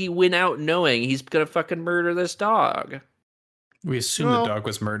 he went out knowing he's gonna fucking murder this dog. We assume the dog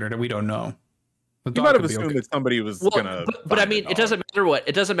was murdered, and we don't know. The You dog might have could be assumed okay. that somebody was Well, gonna. but I find the mean, dog. it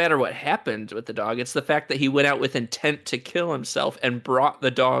doesn't matter what happened with the dog. It's the fact that he went out with intent to kill himself and brought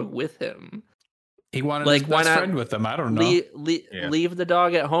the dog with him. He wanted Like, his why best not friend with him. I don't know. Yeah. Leave the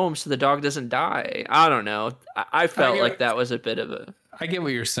dog at home so the dog doesn't die. I don't know. I felt get like it. that was a bit of a. I get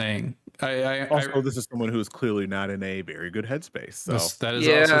what you're saying. I Also, this is someone who is clearly not in a very good headspace. So that is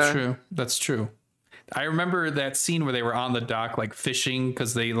Yeah. also true. That's true. I remember that scene where they were on the dock, like fishing,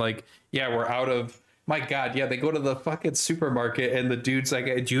 because they we're out of. My God, yeah, they go to the fucking supermarket and the dude's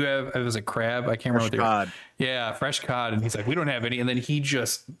like, "Do you have?" It was a crab. I can't remember what they were. cod. Yeah, fresh cod, and he's like, "We don't have any." And then he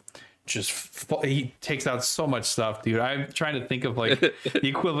he takes out so much stuff, dude. I'm trying to think of like the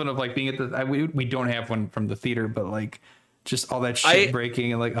equivalent of like being at the. We don't have one from the theater, but like just all that shit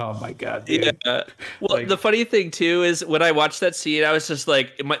breaking and like, oh my God, dude. Yeah. Well, the funny thing too is when I watched that scene, I was just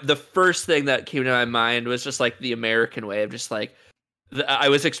like, the first thing that came to my mind was just like the American way of just like, I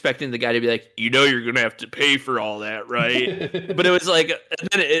was expecting the guy to be like, you're gonna have to pay for all that, right? But it was like, and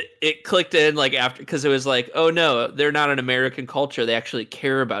then it clicked in like after, because it was like, oh no, they're not an American culture. They actually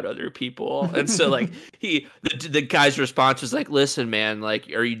care about other people, and so like the guy's response was like, listen, man, like,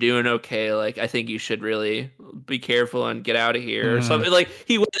 are you doing okay? Like, I think you should really be careful and get out of here or something. Like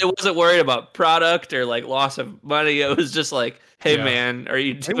he wasn't worried about product or like loss of money. It was just like, hey man, are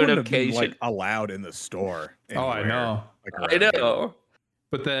you They doing wouldn't okay? have been like allowed in the store. Oh, I anywhere, know. like, I around here. know.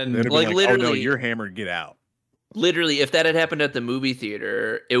 But then, They'd have been Like, oh no, literally- you're hammered. Get out. Literally, if that had happened at the movie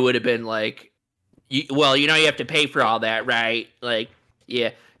theater, it would have been like, you have to pay for all that, right? Like, yeah,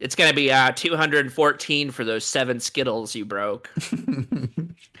 it's gonna be $214 for those 7 Skittles you broke.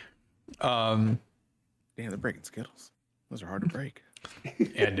 Damn, they're breaking Skittles. Those are hard to break.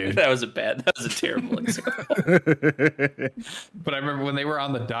 yeah, dude. That was a terrible example. But I remember when they were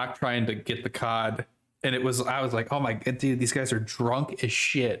on the dock trying to get the cod, and I was like, oh my God, dude, these guys are drunk as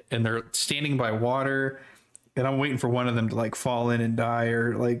shit, and they're standing by water, and I'm waiting for one of them to like fall in and die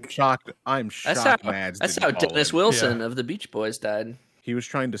or like. Shocked. I'm shocked. That's how Dennis Wilson of the Beach Boys died. He was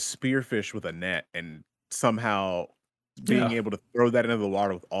trying to spearfish with a net and somehow being able to throw that into the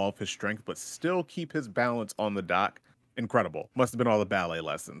water with all of his strength, but still keep his balance on the dock. Incredible. Must have been all the ballet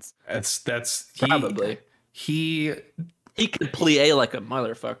lessons. That's Probably. He could plie like a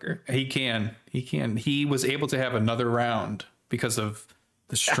motherfucker. He can. He was able to have another round because of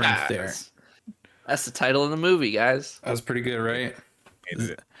the strength there. That's the title of the movie, guys. That was pretty good, right?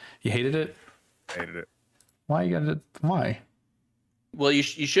 Hated it. You hated it? Hated it. Why you got it? Why? Well, you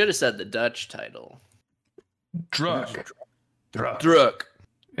should have said the Dutch title. Druk. Druk.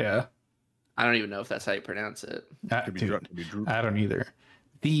 Yeah. I don't even know if that's how you pronounce it. Could be Dude, drunk, could be droop. I don't either.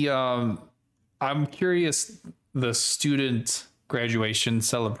 I'm curious, the student graduation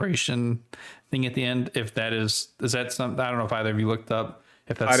celebration thing at the end, if that is that something, I don't know if either of you looked up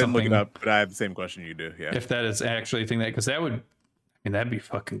if that's I didn't look something, it up, but I have the same question you do. Yeah. if that is actually a thing, that because that would, I mean, that'd be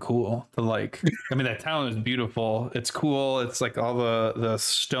fucking cool to like. I mean, that town is beautiful. It's cool. It's like all the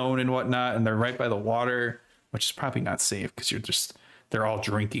stone and whatnot, and they're right by the water, which is probably not safe because they're all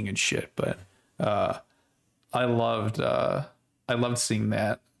drinking and shit. But I loved seeing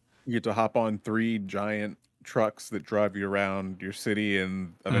that. You get to hop on 3 giant trucks that drive you around your city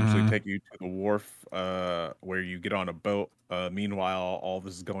and eventually take you to the wharf where you get on a boat. Meanwhile, all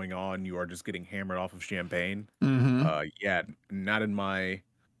this is going on. You are just getting hammered off of champagne. Yeah, not in my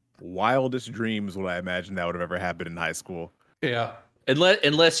wildest dreams would I imagine that would have ever happened in high school. Yeah.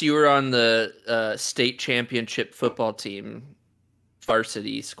 Unless you were on the state championship football team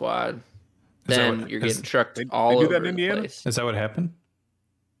varsity squad, then you're getting trucked all do over that in the Indiana? place. Is that what happened?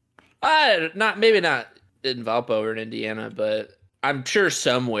 Maybe not in Valpo or in Indiana, but I'm sure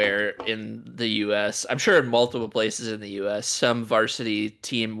somewhere in the U.S., I'm sure in multiple places in the U.S., some varsity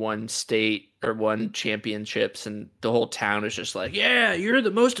team won state or won championships, and the whole town is just like, yeah, you're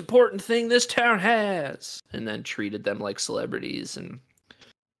the most important thing this town has, and then treated them like celebrities and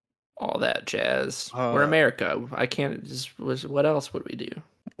all that jazz. We're America. I can't what else would we do?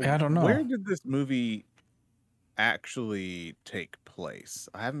 I don't know. Where did this movie actually take place?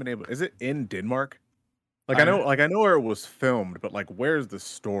 I haven't been able. Is it in Denmark? I know where it was filmed, but like, where's the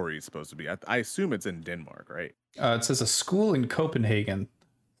story supposed to be? I assume it's in Denmark, right? It says a school in Copenhagen.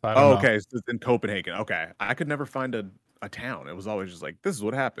 I don't know. Okay, so it's in Copenhagen. Okay, I could never find a town. It was always just like, this is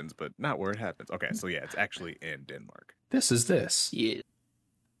what happens, but not where it happens. Okay, so yeah, it's actually in Denmark. This is this. Yeah.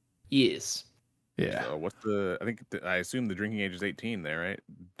 Yes. Yeah. So what's I assume the drinking age is 18 there, right?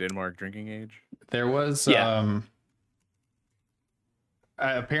 Denmark drinking age? There was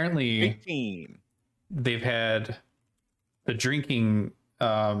apparently 18. they've had the drinking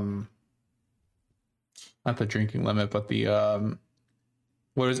not the drinking limit, but the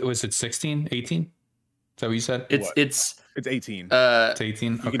What was it? 16, 18? Is that what you said? What? It's 18. It's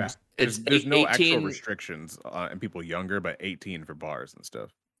 18. You Okay. can, It's there's no actual 18 restrictions on people younger, but 18 for bars and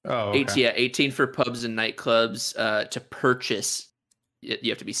stuff. Oh, 18, okay. yeah, 18 for pubs and nightclubs. To purchase, you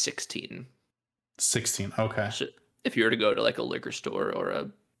have to be 16. 16. Okay. So if you were to go to like a liquor store or a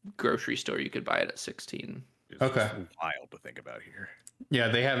grocery store, you could buy it at 16. It's Okay. just wild to think about here. Yeah,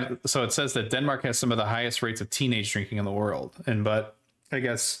 they have. So it says that Denmark has some of the highest rates of teenage drinking in the world, but I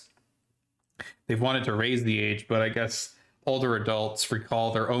guess they've wanted to raise the age, but I guess older adults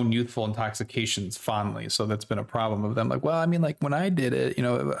recall their own youthful intoxications fondly. So that's been a problem of them. Like, well, I mean, like when I did it,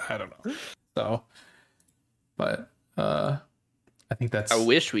 I don't know. So, but I think that's. I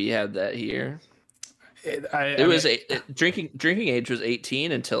wish we had that here. Drinking age was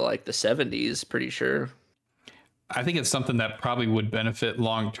 18 until like the 70s, pretty sure. I think it's something that probably would benefit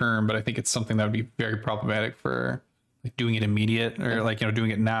long term, but I think it's something that would be very problematic for like doing it immediate or like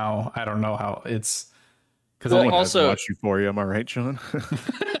doing it now. I don't know how it's because Well, I think also watch Euphoria. Am I right, Sean?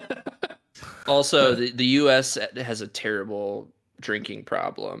 Also, the U.S. has a terrible drinking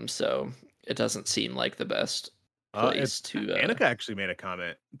problem, so it doesn't seem like the best place to. Annika actually made a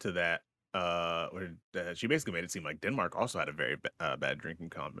comment to that. She basically made it seem like Denmark also had a very bad drinking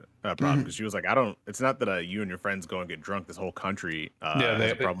problem because she was like, it's not that you and your friends go and get drunk. This whole country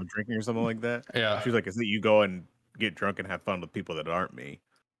has a problem with drinking or something like that. Yeah, she was like, it's that you go and get drunk and have fun with people that aren't me.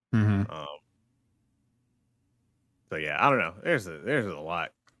 Mm-hmm. So yeah, I don't know. There's a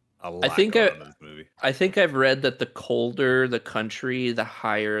lot. I think going on in this movie. I think I've read that the colder the country, the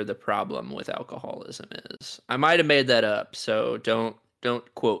higher the problem with alcoholism is. I might have made that up, so don't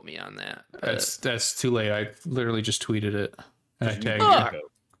quote me on that. That's too late. I literally just tweeted it and I tagged Fuck. you.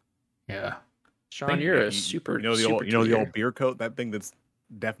 Yeah, Sean, you're a super. the old beer coat, that thing that's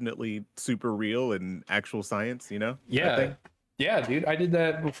definitely super real and actual science. Yeah, yeah, dude. I did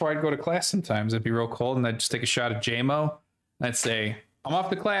that before I'd go to class. Sometimes it'd be real cold, and I'd just take a shot of JMO. And I'd say, "I'm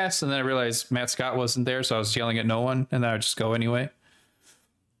off to class," and then I realized Matt Scott wasn't there, so I was yelling at no one, and then I'd just go anyway.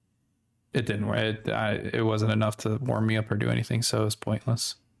 It didn't work. It wasn't enough to warm me up or do anything, so it was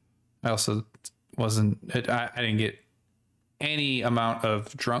pointless. I also wasn't. I didn't get any amount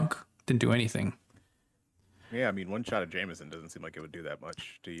of drunk. Didn't do anything. Yeah, I mean, one shot of Jameson doesn't seem like it would do that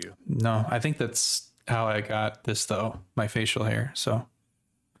much to you. No, I think that's how I got this though. My facial hair. So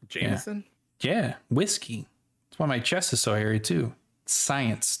Jameson. Yeah, whiskey. That's why my chest is so hairy too.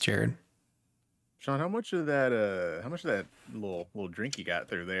 Science, Jared. Sean, how much of that little drink you got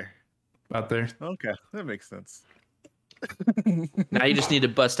through there? Out there. Okay, that makes sense. Now you just need to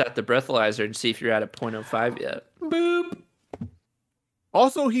bust out the breathalyzer and see if you're at a 0.05 yet. Boop.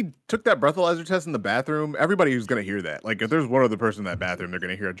 Also, he took that breathalyzer test in the bathroom. Everybody who's going to hear that, like if there's one other person in that bathroom, they're going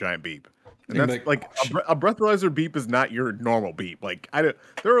to hear a giant beep. And that's like a breathalyzer beep is not your normal beep. Like there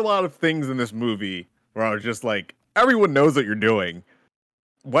are a lot of things in this movie where I was just like, everyone knows what you're doing.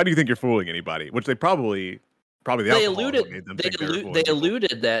 Why do you think you're fooling anybody? Which they probably they alluded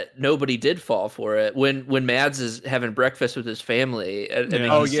that nobody did fall for it when Mads is having breakfast with his family.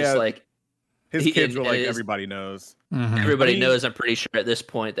 Just like his kids were like, everybody knows. Mm-hmm. Everybody knows. I'm pretty sure at this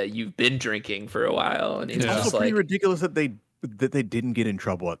point that you've been drinking for a while, and it's also pretty ridiculous that they didn't get in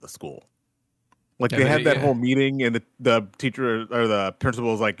trouble at the school. Like Yeah, they had that whole meeting, and the teacher or the principal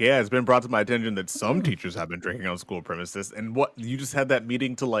was like, "Yeah, it's been brought to my attention that some teachers have been drinking on school premises." And what you just had that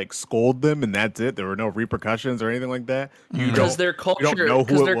meeting to like scold them, and that's it. There were no repercussions or anything like that. Because their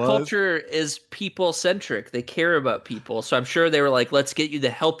culture is people centric. They care about people. So I'm sure they were like, "Let's get you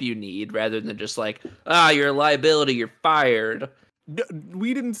the help you need," rather than just like, "You're a liability. You're fired."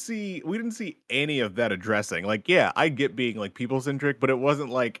 We didn't see any of that addressing. Like, yeah, I get being like people centric, but it wasn't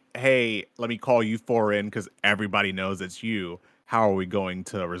like, hey, let me call you four in because everybody knows it's you. How are we going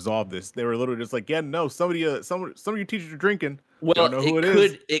to resolve this? They were literally just like, yeah, no, some of your teachers are drinking. Well, don't know who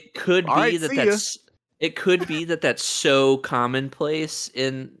it could be that it could be that that's so commonplace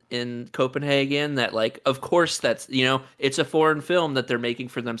in Copenhagen that like, of course that's, it's a foreign film that they're making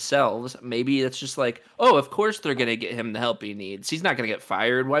for themselves. Maybe it's just like, oh, of course they're going to get him the help he needs. He's not going to get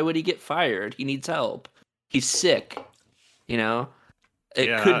fired. Why would he get fired? He needs help. He's sick.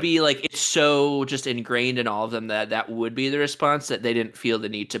 It could be like, it's so just ingrained in all of them that would be the response, that they didn't feel the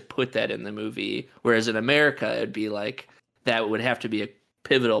need to put that in the movie. Whereas in America, it'd be like, that would have to be a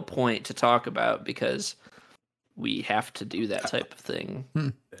pivotal point to talk about because we have to do that type of thing.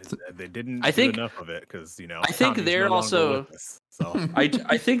 They didn't do enough of it because I think they're also I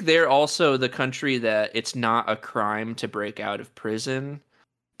think they're also the country that it's not a crime to break out of prison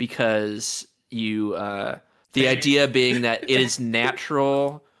because the idea being that it is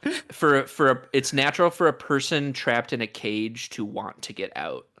natural it's natural for a person trapped in a cage to want to get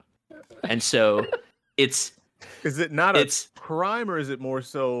out, and so it's. Is it not a crime, or is it more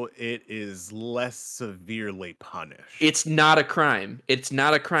so it is less severely punished? It's not a crime. It's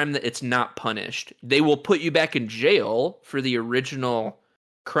not a crime that it's not punished. They will put you back in jail for the original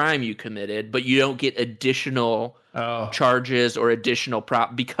crime you committed, but you don't get additional charges or additional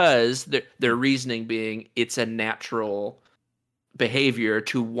because their reasoning being it's a natural behavior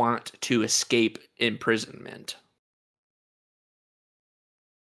to want to escape imprisonment.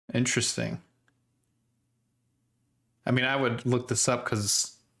 Interesting. I mean, I would look this up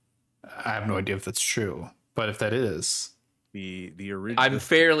because I have no idea if that's true. But if that is the original, I'm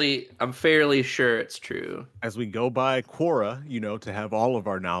fairly sure it's true. As we go by Quora, to have all of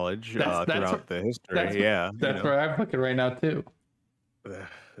our knowledge throughout the history. That's where I'm looking right now too.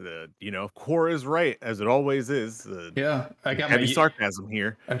 Quora is right, as it always is. I got heavy sarcasm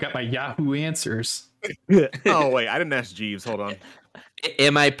here. I've got my Yahoo answers. Oh wait, I didn't ask Jeeves. Hold on.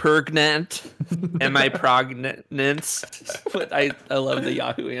 Am I pregnant? Am I prognance? But I love the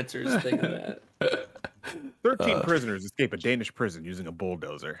Yahoo Answers thing of that. 13 prisoners escape a Danish prison using a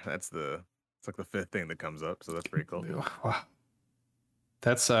bulldozer. It's like the fifth thing that comes up, so that's pretty cool. Wow.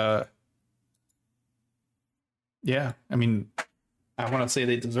 That's yeah. I mean, I want to say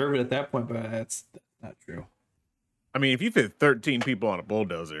they deserve it at that point, but that's not true. I mean, if you fit 13 people on a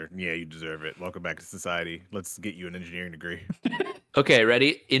bulldozer, yeah, you deserve it. Welcome back to society. Let's get you an engineering degree. Okay,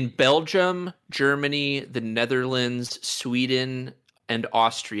 ready? In Belgium, Germany, the Netherlands, Sweden, and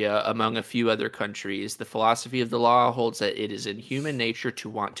Austria, among a few other countries, the philosophy of the law holds that it is in human nature to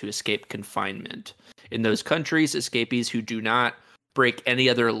want to escape confinement. In those countries, escapees who do not break any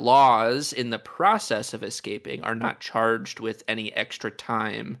other laws in the process of escaping are not charged with any extra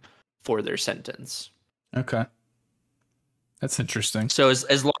time for their sentence. Okay. That's interesting. So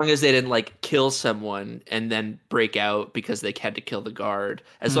as long as they didn't kill someone and then break out because they had to kill the guard,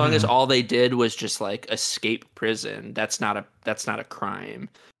 as long as all they did was just escape prison, that's not a crime.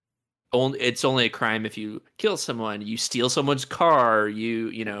 It's only a crime if you kill someone, you steal someone's car,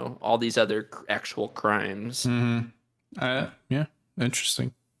 you all these other actual crimes. Yeah,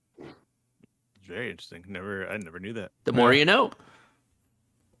 interesting. Very interesting. I never knew that. The more you know.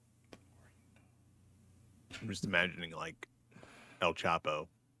 I'm just imagining El Chapo.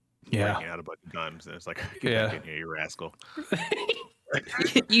 Yeah. Out a bunch of times, and it's like, get back in here, you rascal.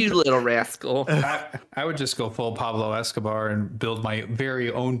 You little rascal. I would just go full Pablo Escobar and build my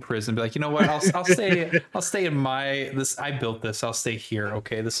very own prison. Be like, you know what? I'll stay in I built this. I'll stay here.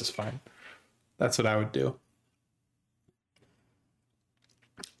 Okay, this is fine. That's what I would do.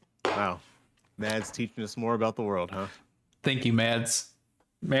 Wow. Mads teaching us more about the world, huh? Thank you, Mads.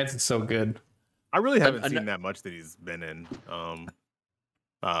 Mads is so good. I really haven't seen that much that he's been in.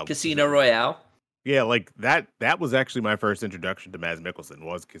 Casino Royale. Yeah, that was actually my first introduction to Mads Mikkelsen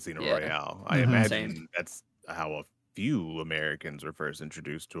was Casino Royale. I imagine that's how a few Americans were first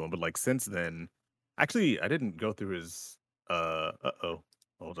introduced to him. But since then, actually, I didn't go through his.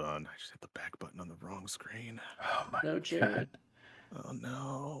 Hold on, I just hit the back button on the wrong screen. Oh my God. Oh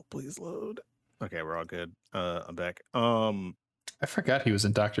no! Please load. Okay, we're all good. I'm back. I forgot he was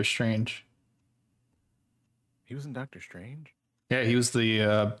in Doctor Strange. He was in Doctor Strange? Yeah, he was the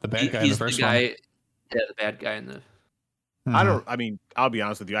bad guy in the first one. Yeah, the bad guy in the... I'll be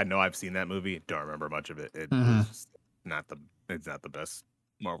honest with you. I know I've seen that movie. Don't remember much of it. It's not the best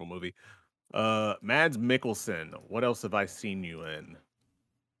Marvel movie. Mads Mikkelsen. What else have I seen you in?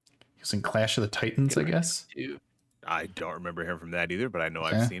 He was in Clash of the Titans, I guess. I don't remember him from that either, but I know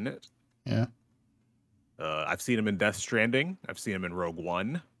I've seen it. Yeah. I've seen him in Death Stranding. I've seen him in Rogue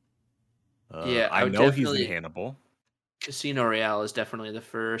One. I know he's in Hannibal. Casino Royale is definitely the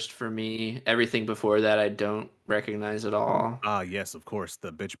first for me. Everything before that, I don't recognize at all. Yes, of course.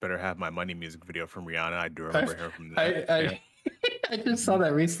 The Bitch Better Have My Money music video from Rihanna. I do remember him from that. I just saw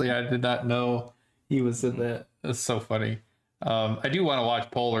that recently. I did not know he was in that. It's so funny. I do want to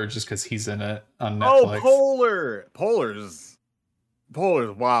watch Polar just because he's in it on Netflix. Oh, Polar's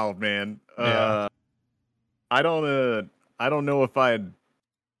wild, man. Yeah. I don't know if I'd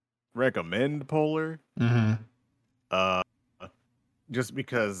recommend Polar. Just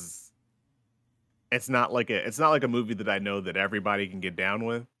because it's not like a movie that I know that everybody can get down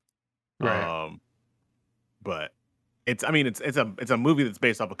with. Right. But it's a movie that's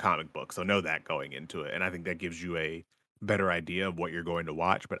based off a comic book, so know that going into it, and I think that gives you a better idea of what you're going to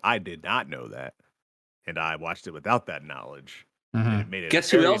watch. But I did not know that, and I watched it without that knowledge. And it made it Guess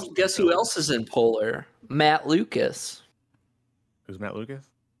who else is in Polar? Matt Lucas. Who's Matt Lucas?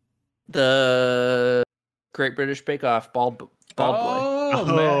 The Great British Bake Off bald boy.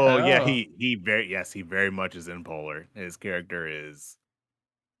 Oh, yeah, oh. he very much is in Polar. His character is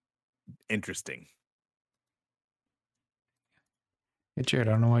interesting. Hey, Jared,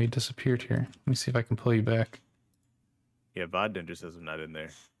 I don't know why you disappeared here. Let me see if I can pull you back. Yeah, VOD Ninja says I'm not in there.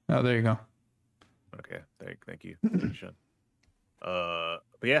 Oh, there you go. Okay, thank you. Thank you, Sean. But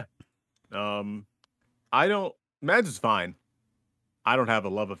yeah, I don't. Mads is fine. I don't have a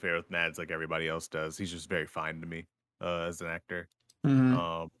love affair with Mads like everybody else does. He's just very fine to me as an actor.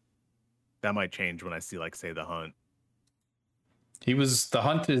 Mhm. That might change when I see, like, say, The Hunt. The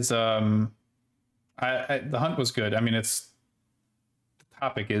Hunt is The Hunt was good. I mean, the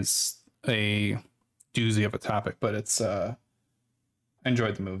topic is a doozy of a topic, but I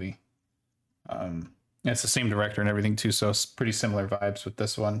enjoyed the movie. It's the same director and everything too, so it's pretty similar vibes with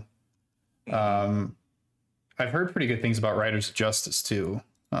this one. I've heard pretty good things about Riders of Justice too.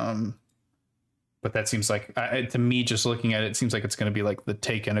 But that seems like, to me, just looking at it, it seems like it's going to be like the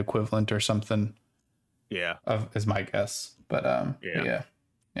Taken equivalent or something. Yeah, is my guess. But yeah.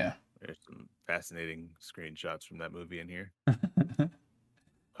 There's some fascinating screenshots from that movie in here.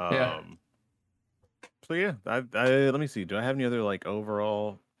 Yeah. So yeah, let me see. Do I have any other, like,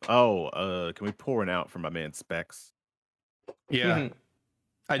 overall? Oh, can we pour one out for my man Specs? Yeah.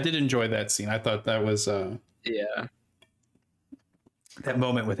 I did enjoy that scene. I thought that was Yeah. that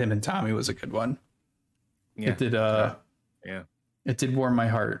moment with him and Tommy was a good one. Yeah. It did Yeah. It did warm my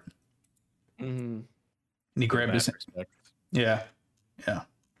heart. Mhm. And he grabbed his Respect. Yeah.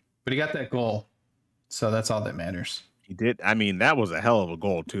 But he got that goal. So that's all that matters. He did. I mean, that was a hell of a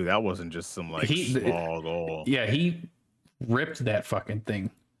goal too. That wasn't just some, like, small goal. Yeah, he ripped that fucking thing.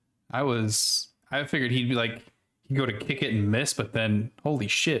 I figured he'd be like, he'd go to kick it and miss, but then holy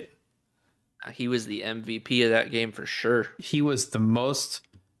shit. He was the MVP of that game for sure. He was the most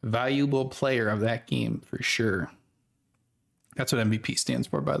valuable player of that game for sure. That's what MVP stands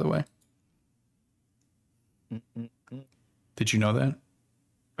for, by the way. Did you know that?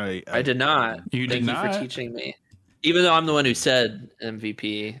 I did not. You did Thank not? you for teaching me. Even though I'm the one who said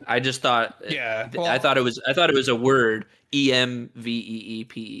MVP, I just thought. Yeah, I well- thought it was a word.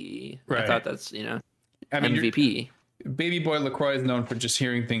 EMVEEPE. Right. I thought that's I mean, MVP. Baby Boy LaCroix is known for just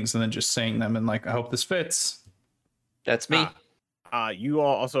hearing things and then just saying them and like, I hope this fits. That's me. You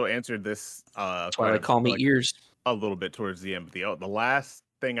all also answered this. That's why they call me ears. A little bit towards the end, but the last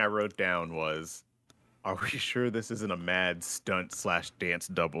thing I wrote down was, "Are we sure this isn't a mad stunt / dance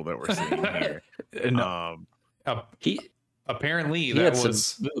double that we're seeing here?" No, apparently He that had was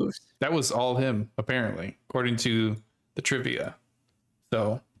some moves. that was all him. Apparently, according to the trivia.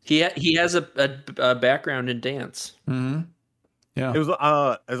 So He has a background in dance. yeah, It was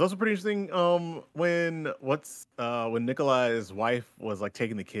also pretty interesting. When Nikolai's wife was, like,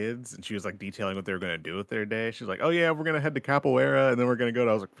 taking the kids and she was, like, detailing what they were gonna do with their day. She was like, "Oh yeah, we're gonna head to capoeira and then we're gonna go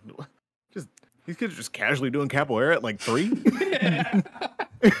to." I was like, "Just these kids are just casually doing capoeira at like 3?"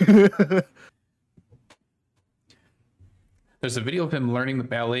 There's a video of him learning the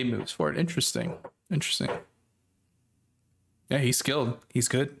ballet moves for it. Interesting. Yeah, he's skilled. He's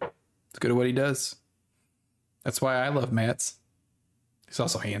good. He's good at what he does. That's why I love Mats. He's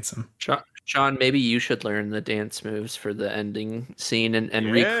also handsome. Sean, maybe you should learn the dance moves for the ending scene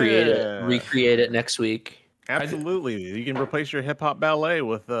and recreate it next week. Absolutely. You can replace your hip hop ballet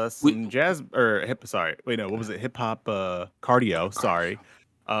with some jazz or hip. Sorry, wait, no. What was it? Hip hop cardio. Sorry,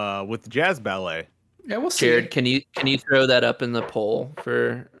 with jazz ballet. Yeah, we'll see. Jared, can you throw that up in the poll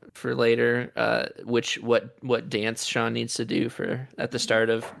for later? What dance Sean needs to do at the start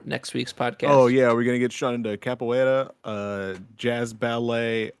of next week's podcast? Oh yeah, we're gonna get Sean into capoeira, jazz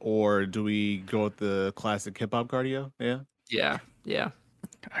ballet, or do we go with the classic hip hop cardio? Yeah. Yeah.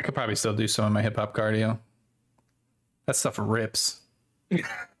 I could probably still do some of my hip hop cardio. That stuff rips.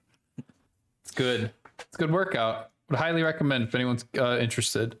 It's good. It's a good workout. Would highly recommend if anyone's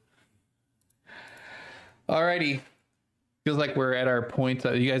interested. Alrighty. Feels like we're at our point.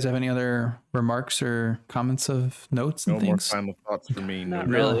 You guys have any other remarks or comments of notes and No more things? final thoughts for me. Not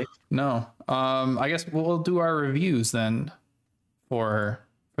no. really. No. I guess we'll do our reviews then for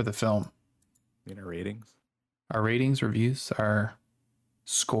the film. In our ratings. Our ratings, reviews, our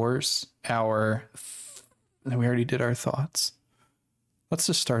scores, we already did our thoughts. Let's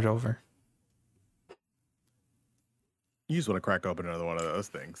just start over. You just want to crack open another one of those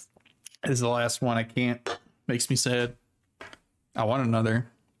things. This is the last one. I can't. Makes me sad. I want another.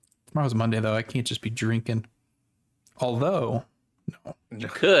 Tomorrow's Monday though. I can't just be drinking. Although, no, You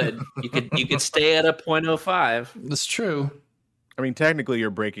could stay at a 0.05. that's true. I mean, technically, you're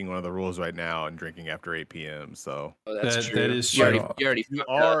breaking one of the rules right now and drinking after 8 p.m. So Oh, that's true. That is You true. already fucked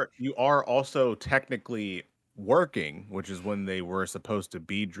up. you are also technically working, which is when they were supposed to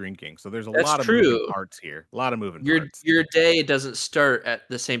be drinking. So there's a That's lot of true. moving parts here. A lot of moving parts. Your day doesn't start at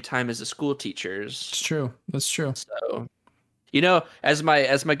the same time as the school teachers. It's true. That's true. So, as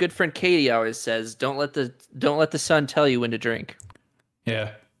my good friend Katie always says, don't let the sun tell you when to drink.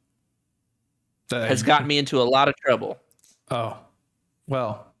 Yeah. Has gotten me into a lot of trouble. Oh,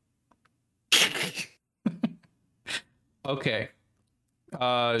 well. Okay.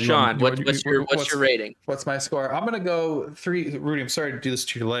 Sean, what's your rating? What's my score? I'm gonna go 3. Rudy, I'm sorry to do this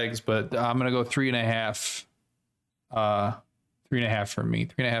to your legs, but I'm gonna go 3.5. 3.5 for me.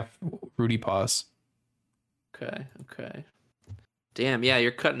 3.5 Rudy paws. Okay. Damn, yeah,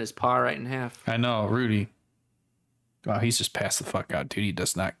 you're cutting his paw right in half. I know, Rudy. Wow, he's just passed the fuck out, dude. He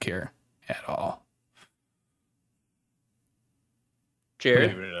does not care at all.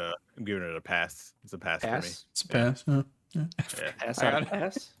 Jared, I'm giving it a pass. It's a pass. For me. It's a pass. Huh? Yeah. Pass out of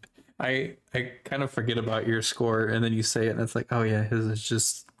pass. I kind of forget about your score, and then you say it, and it's like, oh yeah, his is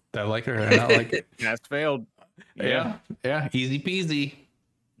just I like it or I not like it. Pass failed. Yeah, easy peasy.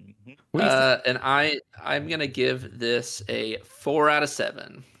 And I'm gonna give this a 4 out of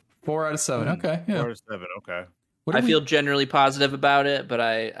 7. 4 out of 7. Okay, yeah. 4 out of 7. Okay. I feel generally positive about it, but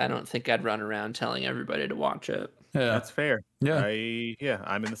I don't think I'd run around telling everybody to watch it. Yeah, That's fair. Yeah.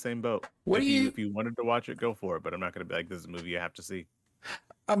 I'm in the same boat. If you wanted to watch it, go for it. But I'm not going to be like, this is a movie you have to see.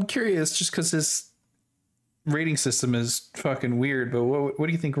 I'm curious, just because his rating system is fucking weird. But what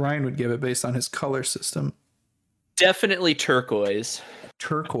do you think Ryan would give it based on his color system? Definitely turquoise.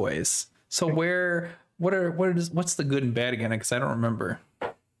 Turquoise. So what's the good and bad again? Because I don't remember.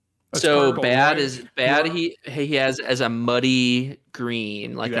 It's so purple, bad right? is bad. He has as a muddy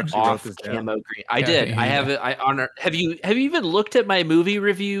green, like You an actually wrote off this down. camo green. I Yeah, did. yeah. I have it. Have you even looked at my movie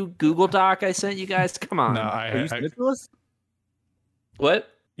review Google Doc I sent you guys? Come on. No, You sent it to us? What?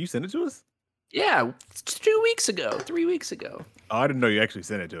 You sent it to us? Yeah, 2 weeks ago, 3 weeks ago. Oh, I didn't know you actually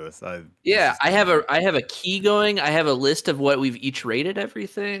sent it to us. Yeah, I have a key going. I have a list of what we've each rated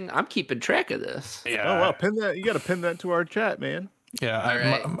everything. I'm keeping track of this. Yeah. Oh wow, pin that. You got to pin that to our chat, man. Yeah, All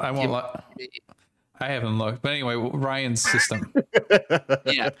right. I won't. I haven't looked, but anyway, Ryan's system.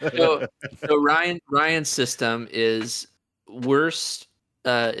 Yeah. So Ryan's system is worst.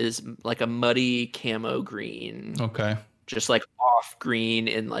 Is like a muddy camo green, Okay. just like off green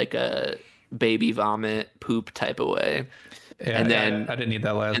in like a baby vomit poop type of way. Yeah, And then- I didn't need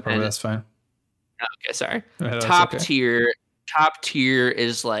that last and part. then- But that's fine. Okay, sorry. Yeah, that's Top okay. tier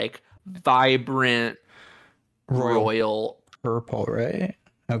is like vibrant royal. Purple, right?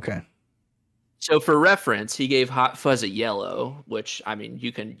 Okay. So for reference, he gave Hot Fuzz a yellow, which I mean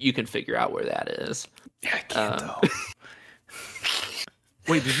you can figure out where that is. Yeah, I can't though.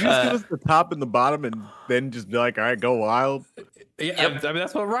 Wait, did you just give us the top and the bottom and then just be like, all right, go wild? Yeah, Yep. I mean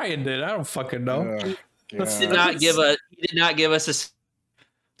that's what Ryan did. I don't fucking know. Let's He did not give us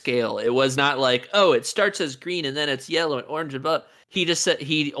a scale. It was not like, oh, it starts as green and then it's yellow and orange and blah. He just said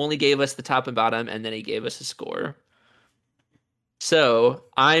he only gave us the top and bottom and then he gave us a score. So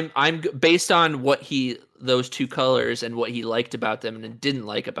I'm based on those two colors and what he liked about them and didn't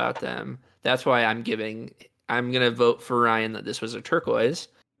like about them. That's why I'm gonna vote for Ryan that this was a turquoise,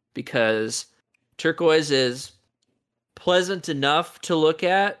 because turquoise is pleasant enough to look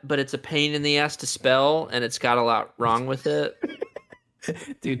at, but it's a pain in the ass to spell, and it's got a lot wrong with it.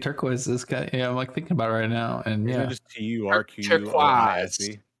 Dude, turquoise is kind of, I'm like thinking about it right now, and Isn't yeah, it just TURQUOISE?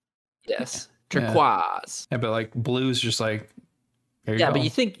 Turquoise. Yes, turquoise. yeah, but like blue's just like there you Yeah, go. but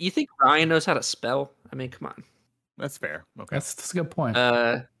you think Ryan knows how to spell? I mean, come on. That's fair. Okay. that's a good point.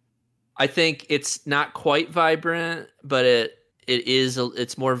 I think it's not quite vibrant, but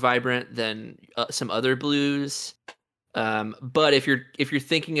it's more vibrant than some other blues. But if you're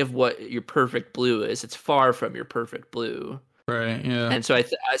thinking of what your perfect blue is, it's far from your perfect blue. Right. Yeah. And so I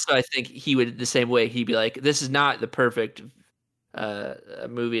think he would the same way. He'd be like, this is not the perfect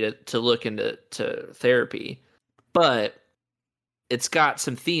movie to look into therapy, but it's got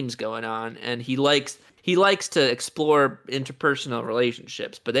some themes going on, and he likes to explore interpersonal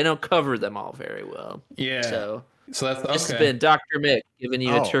relationships, but they don't cover them all very well. yeah. So So that's this has okay. been Dr. Mick giving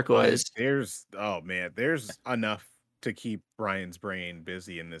you a turquoise. There's enough to keep Brian's brain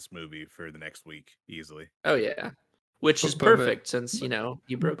busy in this movie for the next week easily. Oh yeah, which is But- perfect since he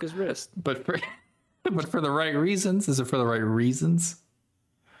broke his wrist. But for but for the right reasons. Is it for the right reasons?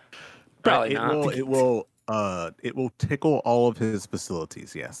 Probably it not. It will tickle all of his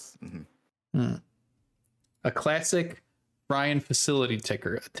facilities. Yes. Mm-hmm. A classic Ryan facility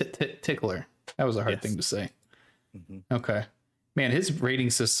tickler. That was a hard Yes. thing to say. Mm-hmm. Okay. Man, his rating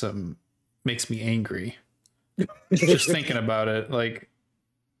system makes me angry. Just thinking about it. Like,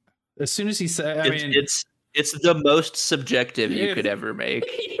 as soon as he said, It's the most subjective you could It's- ever make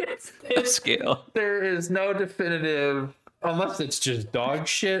a scale. There is no definitive, unless it's just dog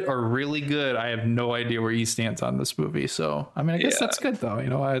shit or really good. I have no idea where he stands on this movie. So, I mean, I guess Yeah. that's good though. You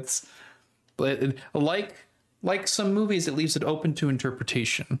know, it's like some movies, it leaves it open to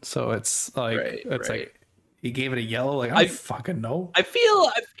interpretation. So it's like, Right, it's right. like he gave it a yellow. Like, I fucking know. I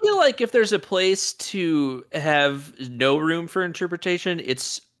feel like if there's a place to have no room for interpretation,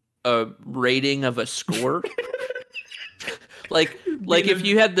 it's a rating of a score. like if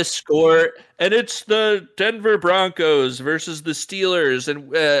you had the score and it's the Denver Broncos versus the Steelers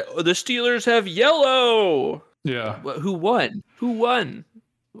and the Steelers have yellow. Yeah. Who won? Who won?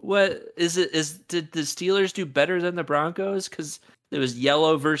 What is it? Did the Steelers do better than the Broncos? Because it was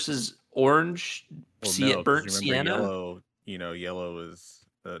yellow versus orange, Well, no, 'cause burnt you sienna. remember yellow. Yellow is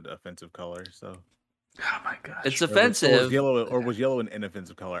an offensive color, so Oh my gosh. It's Or was offensive. was yellow an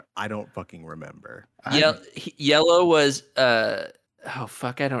inoffensive color? I don't fucking remember. Yellow was oh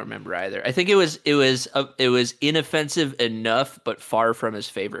fuck, I don't remember either. I think it was inoffensive enough, but far from his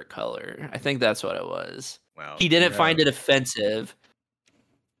favorite color. I think that's what it was. Wow, He didn't find it offensive,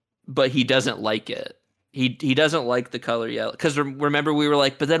 but he doesn't like it. He doesn't like the color yellow. Because remember, we were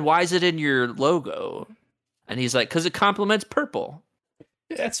like, but then why is it in your logo? And he's like, because it complements purple.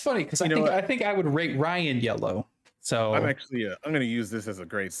 It's funny because I think I would rate Ryan yellow. So I'm actually I'm going to use this as a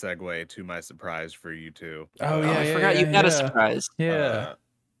great segue to my surprise for you two. Oh yeah, I forgot you had a surprise. Yeah.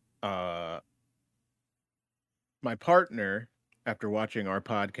 My partner, after watching our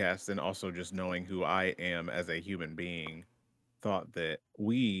podcast and also just knowing who I am as a human being, thought that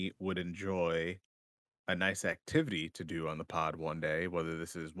we would enjoy a nice activity to do on the pod one day, whether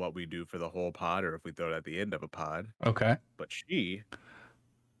this is what we do for the whole pod or if we throw it at the end of a pod. Okay. But she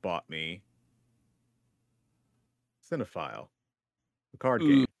bought me Cinephile, the card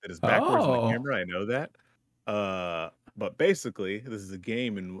game that is backwards in the camera. I know that. But basically, this is a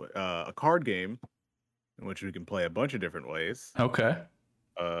game in a card game in which we can play a bunch of different ways. Okay.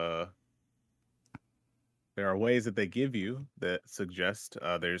 There are ways that they give you that suggest.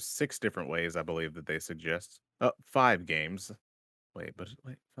 There's 6 different ways, I believe, that they suggest. 5 games. Wait,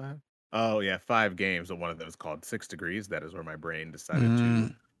 5? Oh yeah, 5 games. But one of them is called 6 Degrees. That is where my brain decided to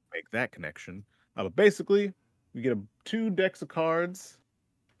make that connection. But basically, we get 2 decks of cards.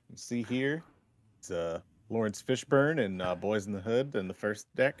 You see here, it's Lawrence Fishburne and Boys in the Hood in the first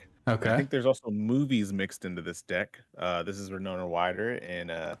deck. Okay. I think there's also movies mixed into this deck. This is Winona Ryder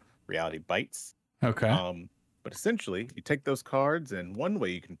and Reality Bites. Okay. But essentially, you take those cards, and one way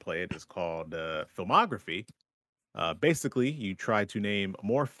you can play it is called filmography. Basically, you try to name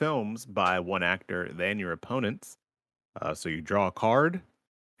more films by one actor than your opponents. So you draw a card,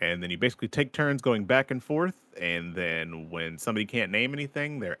 and then you basically take turns going back and forth. And then when somebody can't name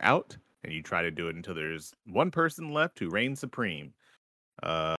anything, they're out. And you try to do it until there's one person left who reigns supreme.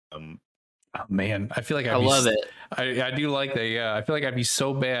 Oh man, I feel like I love it. I do like that. Yeah, I feel like I'd be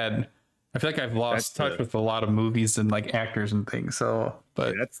so bad. I feel like I've lost touch with a lot of movies and like actors and things. So,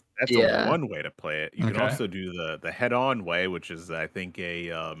 but that's one way to play it. You can also do the head-on way, which is I think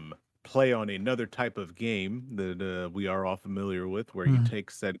a play on another type of game that we are all familiar with, where you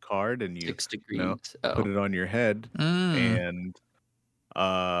take said card and you 6 degrees. put it on your head, and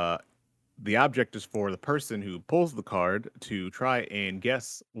the object is for the person who pulls the card to try and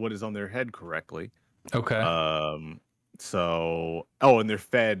guess what is on their head correctly. Okay. And they're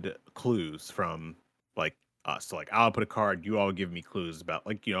fed clues from like us. So like I'll put a card, you all give me clues about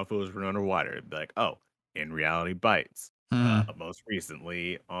like, if it was Winona Ryder, it'd be like, oh, in Reality Bites. Most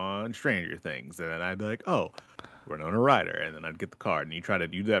recently on Stranger Things. And then I'd be like, oh, Winona Ryder. And then I'd get the card. And you try to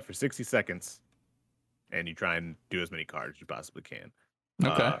do that for 60 seconds. And you try and do as many cards as you possibly can.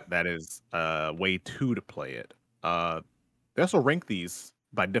 Okay. That is way 2 to play it. They also rank these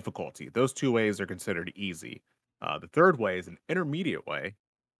by difficulty. Those 2 ways are considered easy. The third way is an intermediate way.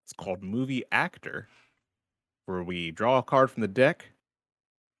 It's called Movie Actor, where we draw a card from the deck,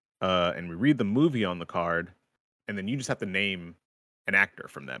 and we read the movie on the card, and then you just have to name an actor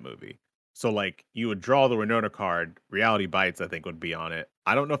from that movie. So, like, you would draw the Winona card. Reality Bites, I think, would be on it.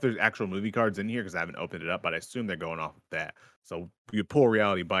 I don't know if there's actual movie cards in here because I haven't opened it up, but I assume they're going off of that. So you pull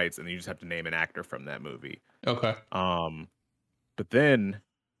Reality Bites, and then you just have to name an actor from that movie. Okay. But then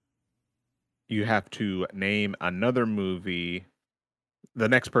you have to name another movie. The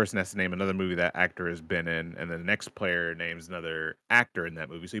next person has to name another movie that actor has been in, and then the next player names another actor in that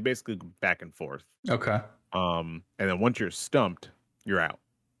movie. So you basically go back and forth. Okay. And then once you're stumped, you're out.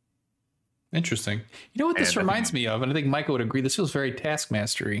 Interesting. You know what this reminds me of, and I think Michael would agree. This feels very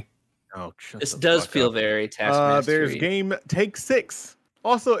Taskmastery. Oh, this does feel very Taskmastery. There's game Take 6,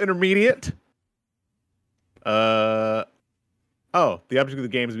 also intermediate. Oh, the object of the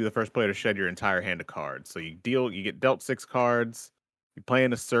game is to be the first player to shed your entire hand of cards. So you get dealt 6 cards. You play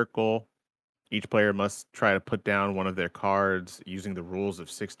in a circle. Each player must try to put down one of their cards using the rules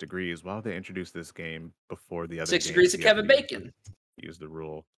of 6 degrees. Why would they introduce this game before the other 6 games? Degrees of You have to Kevin Bacon. use the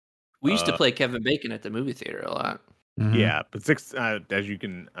rule. We used to play Kevin Bacon at the movie theater a lot. Mhm. Yeah, but 6, as you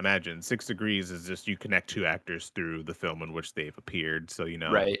can imagine, 6 degrees is just you connect 2 actors through the film in which they've appeared. So, you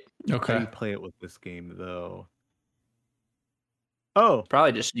know, Right. how do Okay. you play it with this game, though? Oh,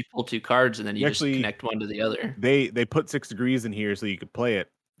 Probably just you pull 2 cards and then you just Actually, connect one to the other. they put 6 degrees in here so you could play it.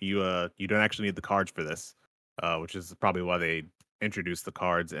 You don't actually need the cards for this, which is probably why they introduced the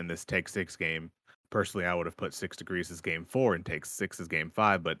cards in this Take 6 game. Personally, I would have put 6 degrees as game 4 and Take 6 as game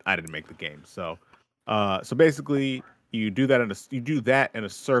 5, but I didn't make the game. So basically you do that in a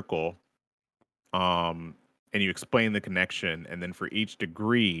circle, and you explain the connection, and then for each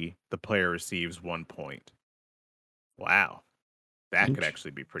degree the player receives 1 point. Wow. That could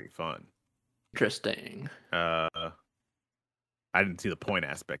actually be pretty fun. Interesting. I didn't see the point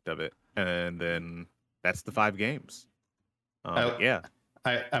aspect of it, and then that's the 5 games. Yeah,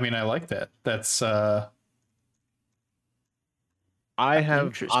 I mean, I like that. That's I have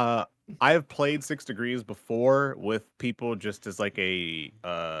Interesting. I have played 6 degrees before with people just as like a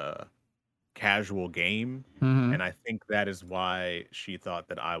casual game, mhm. and I think that is why she thought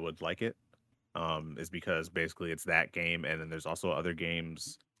that I would like it. Is because basically it's that game, and then there's also other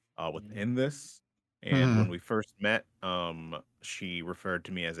games within this. And when we first met, she referred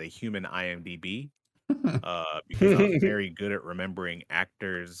to me as a human IMDb, because I was very good at remembering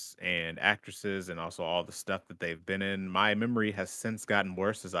actors and actresses and also all the stuff that they've been in. My memory has since gotten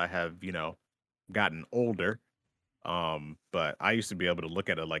worse as I have, gotten older. But I used to be able to look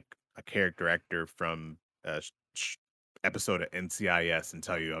at a character actor from a episode of NCIS and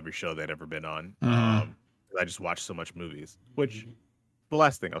tell you every show they'd ever been on. Mhm. I just watched so much movies. Which the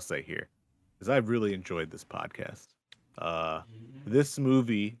last thing I'll say here is I've really enjoyed this podcast. This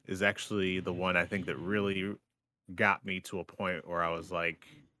movie is actually the one I think that really got me to a point where I was like,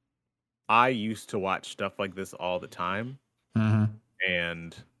 I used to watch stuff like this all the time, Mhm.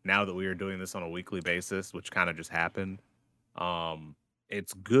 and now that we are doing this on a weekly basis, which kind of just happened,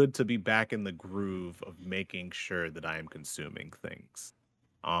 it's good to be back in the groove of making sure that I am consuming things.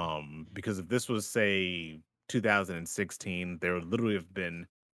 Because if this was, say, 2016, there would literally have been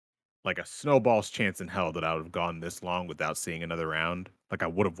like a snowball's chance in hell that I would have gone this long without seeing another round. Like I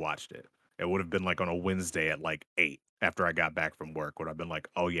would have watched it. It would have been like on a Wednesday at like 8 after I got back from work, would have been like,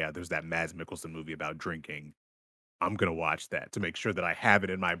 oh yeah, there's that Mads Mikkelsen movie about drinking. I'm gonna watch that to make sure that I have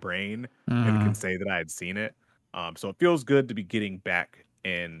it in my brain and can Mhm. say that I had seen it. So it feels good to be getting back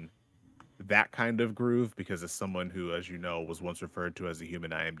in that kind of groove, because as someone who, as you know, was once referred to as a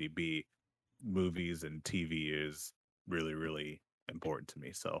human IMDb, movies and TV is really, really important to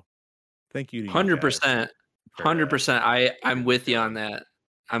me. So thank you to you guys 100%. for 100%. I'm keeping with me you on going. that.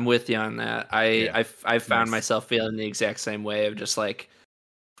 I'm with you on that. Yeah, I found nice. myself feeling the exact same way of just like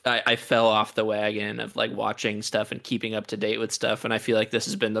I fell off the wagon of like watching stuff and keeping up to date with stuff, and I feel like this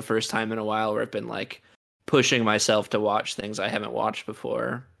has been the first time in a while where I've been like pushing myself to watch things I haven't watched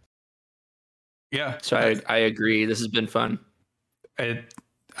before. Yeah. So I agree. This has been fun.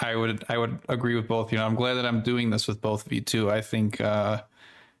 I would agree with both. I'm glad that I'm doing this with both of you too. I think I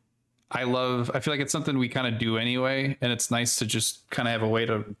feel like it's something we kind of do anyway, and it's nice to just kind of have a way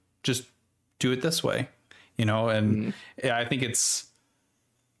to just do it this way, and yeah, I think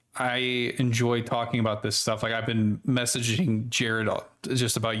I enjoy talking about this stuff. Like I've been messaging Jared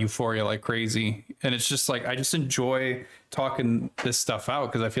just about Euphoria like crazy, and it's just like I just enjoy talking this stuff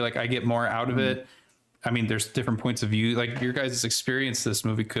out because I feel like I get more out of it. I mean, there's different points of view. Like your guys' experience, this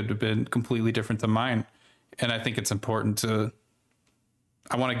movie could have been completely different than mine, and I think it's important to.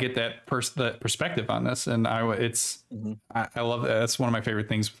 I want to get that perspective on this, and I love that. That's one of my favorite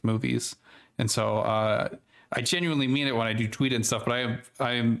things with movies, and so I genuinely mean it when I do tweet and stuff. But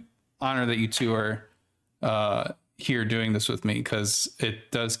I am honored that you two are here doing this with me, because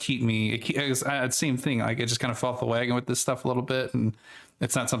it does keep me. It's the same thing. Like I just kind of fell off the wagon with this stuff a little bit, and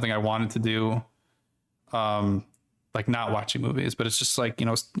it's not something I wanted to do. Like not watching movies, but it's just like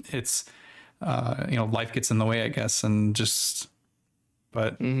it's life gets in the way, I guess, and just.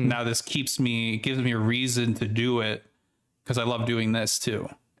 But now this gives me a reason to do it, because I love doing this too.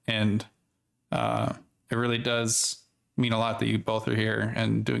 And it really does mean a lot that you both are here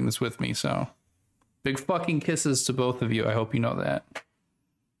and doing this with me. So big fucking kisses to both of you. I hope you know that.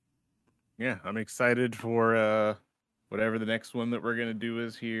 Yeah, I'm excited for whatever the next one that we're going to do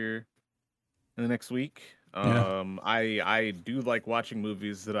is here in the next week. I do like watching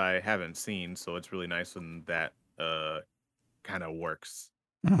movies that I haven't seen, so it's really nice when that kind of works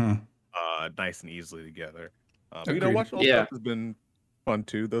nice and easily together. But, watching all stuff has been fun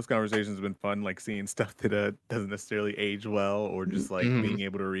too. Those conversations have been fun, like seeing stuff that doesn't necessarily age well, or just like being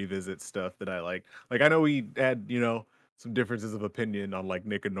able to revisit stuff that I like. Like I know we had some differences of opinion on like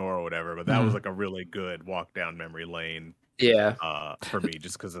Nick and Nora or whatever, but that was like a really good walk down memory lane. For me,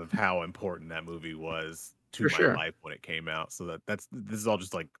 just because of how important that movie was to my life when it came out. So this is all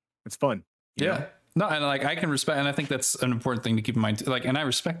just like it's fun. You know? No, and like I can respect, and I think that's an important thing to keep in mind. Like, and I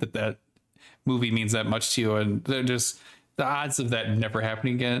respect that movie means that much to you, and they're just the odds of that never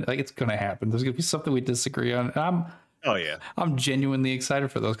happening again. Like, it's gonna happen. There's gonna be something we disagree on. I'm genuinely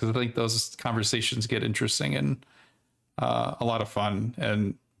excited for those because I think those conversations get interesting and a lot of fun.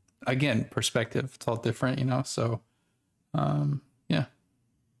 And again, perspective, it's all different, So, yeah.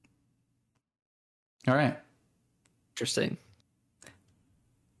 All right. Interesting.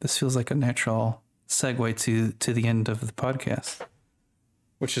 This feels like a natural segue to the end of the podcast,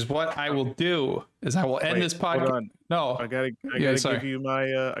 which is what I will do. Is I will end this podcast. No, I gotta give you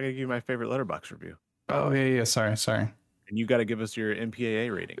my favorite Letterboxd review. Oh yeah. Sorry. And you got to give us your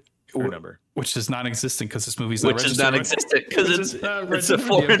MPAA rating or number, which is non-existent because this movie's not registered. Which is non-existent because it's a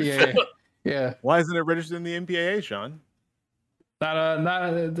foreign film. Yeah. Why isn't it registered in the MPAA, Sean?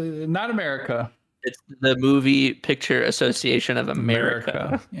 Not America. It's the Movie Picture Association of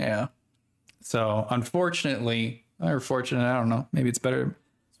America. Yeah. So unfortunately, or fortunate, I don't know. Maybe it's better.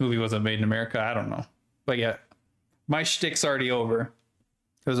 This movie wasn't made in America. I don't know. But yeah, my shtick's already over.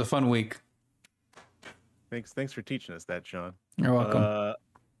 It was a fun week. Thanks for teaching us that, Sean. You're welcome.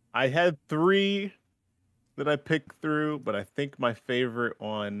 I had 3 that I picked through, but I think my favorite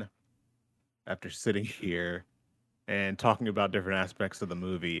one, after sitting here and talking about different aspects of the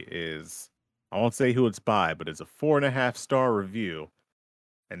movie, is, I won't say who it's by, but it's a 4.5-star review.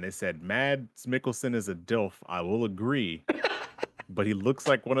 And they said, Mads Mikkelsen is a DILF. I will agree. But he looks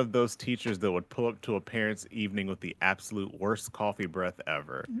like one of those teachers that would pull up to a parent's evening with the absolute worst coffee breath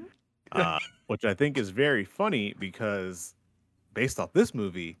ever. Which I think is very funny because based off this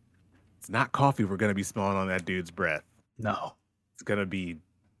movie, it's not coffee we're going to be smelling on that dude's breath. No. It's going to be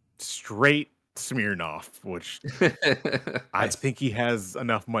straight Smirnoff, which I think he has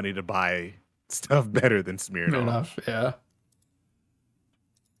enough money to buy stuff better than Smirnoff. Yeah.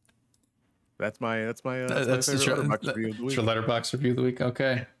 That's my Letterboxd review of the week. Your Letterboxd review of the week.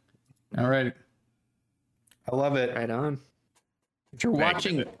 Okay. All right. I love it. Right on. If you're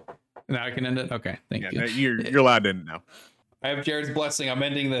watching, now I can end it. Okay. Thank you. You're allowed to end it now. I have Jared's blessing. I'm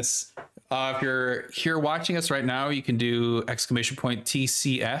ending this. If you're here watching us right now, you can do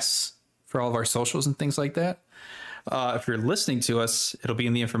 !TCS for all of our socials and things like that. If you're listening to us, it'll be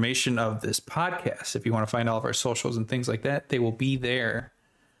in the information of this podcast. If you want to find all of our socials and things like that, they will be there.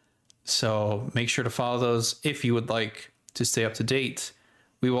 So make sure to follow those if you would like to stay up to date.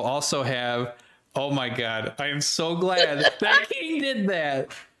 We will also have, oh my God, I am so glad that King did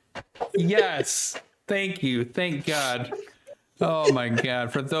that. Yes. Thank you. Thank God. Oh my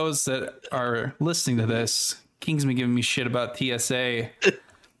God. For those that are listening to this, King's been giving me shit about TSA.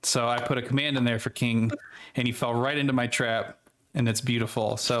 So I put a command in there for King and he fell right into my trap and it's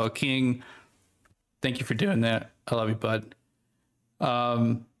beautiful. So King, thank you for doing that. I love you, bud.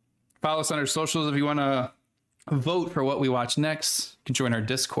 Follow us on our socials if you want to vote for what we watch next. You can join our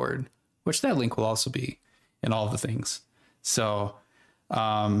Discord, which that link will also be in all of the things. So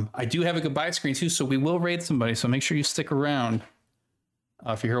I do have a goodbye screen too, so we will raid somebody. So make sure you stick around.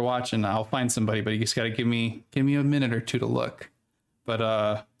 If you're here watching, I'll find somebody, but you just got to give me a minute or two to look.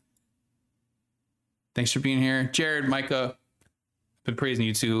 But thanks for being here, Jared, Micah. I've been praising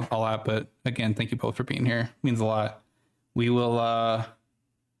you two a lot, but again, thank you both for being here. It means a lot. We will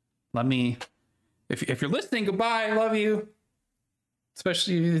if you're listening, goodbye. Love you.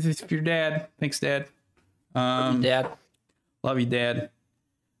 Especially if you're dad. Thanks, Dad. Love you, Dad. Love you, Dad.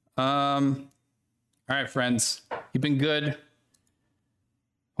 All right, friends. You've been good.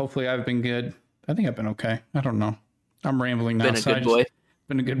 Hopefully I've been good. I think I've been okay. I don't know. I'm rambling now. Been a good boy.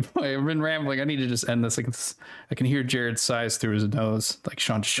 Been a good boy. I've been rambling. I need to just end this. I can hear Jared's sighs through his nose. Like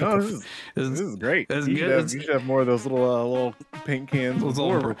Sean shook. This is great. This is you good. Should have more of those little paint cans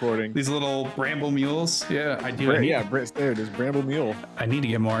before recording. These little bramble mules. Yeah, I do. Britt's there. There's Bramble Mule. I need to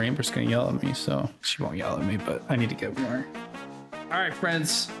get more. Amber's going to yell at me, so she won't yell at me, but I need to get more. All right,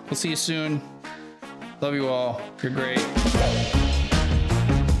 friends. We'll see you soon. Love you all. You're great.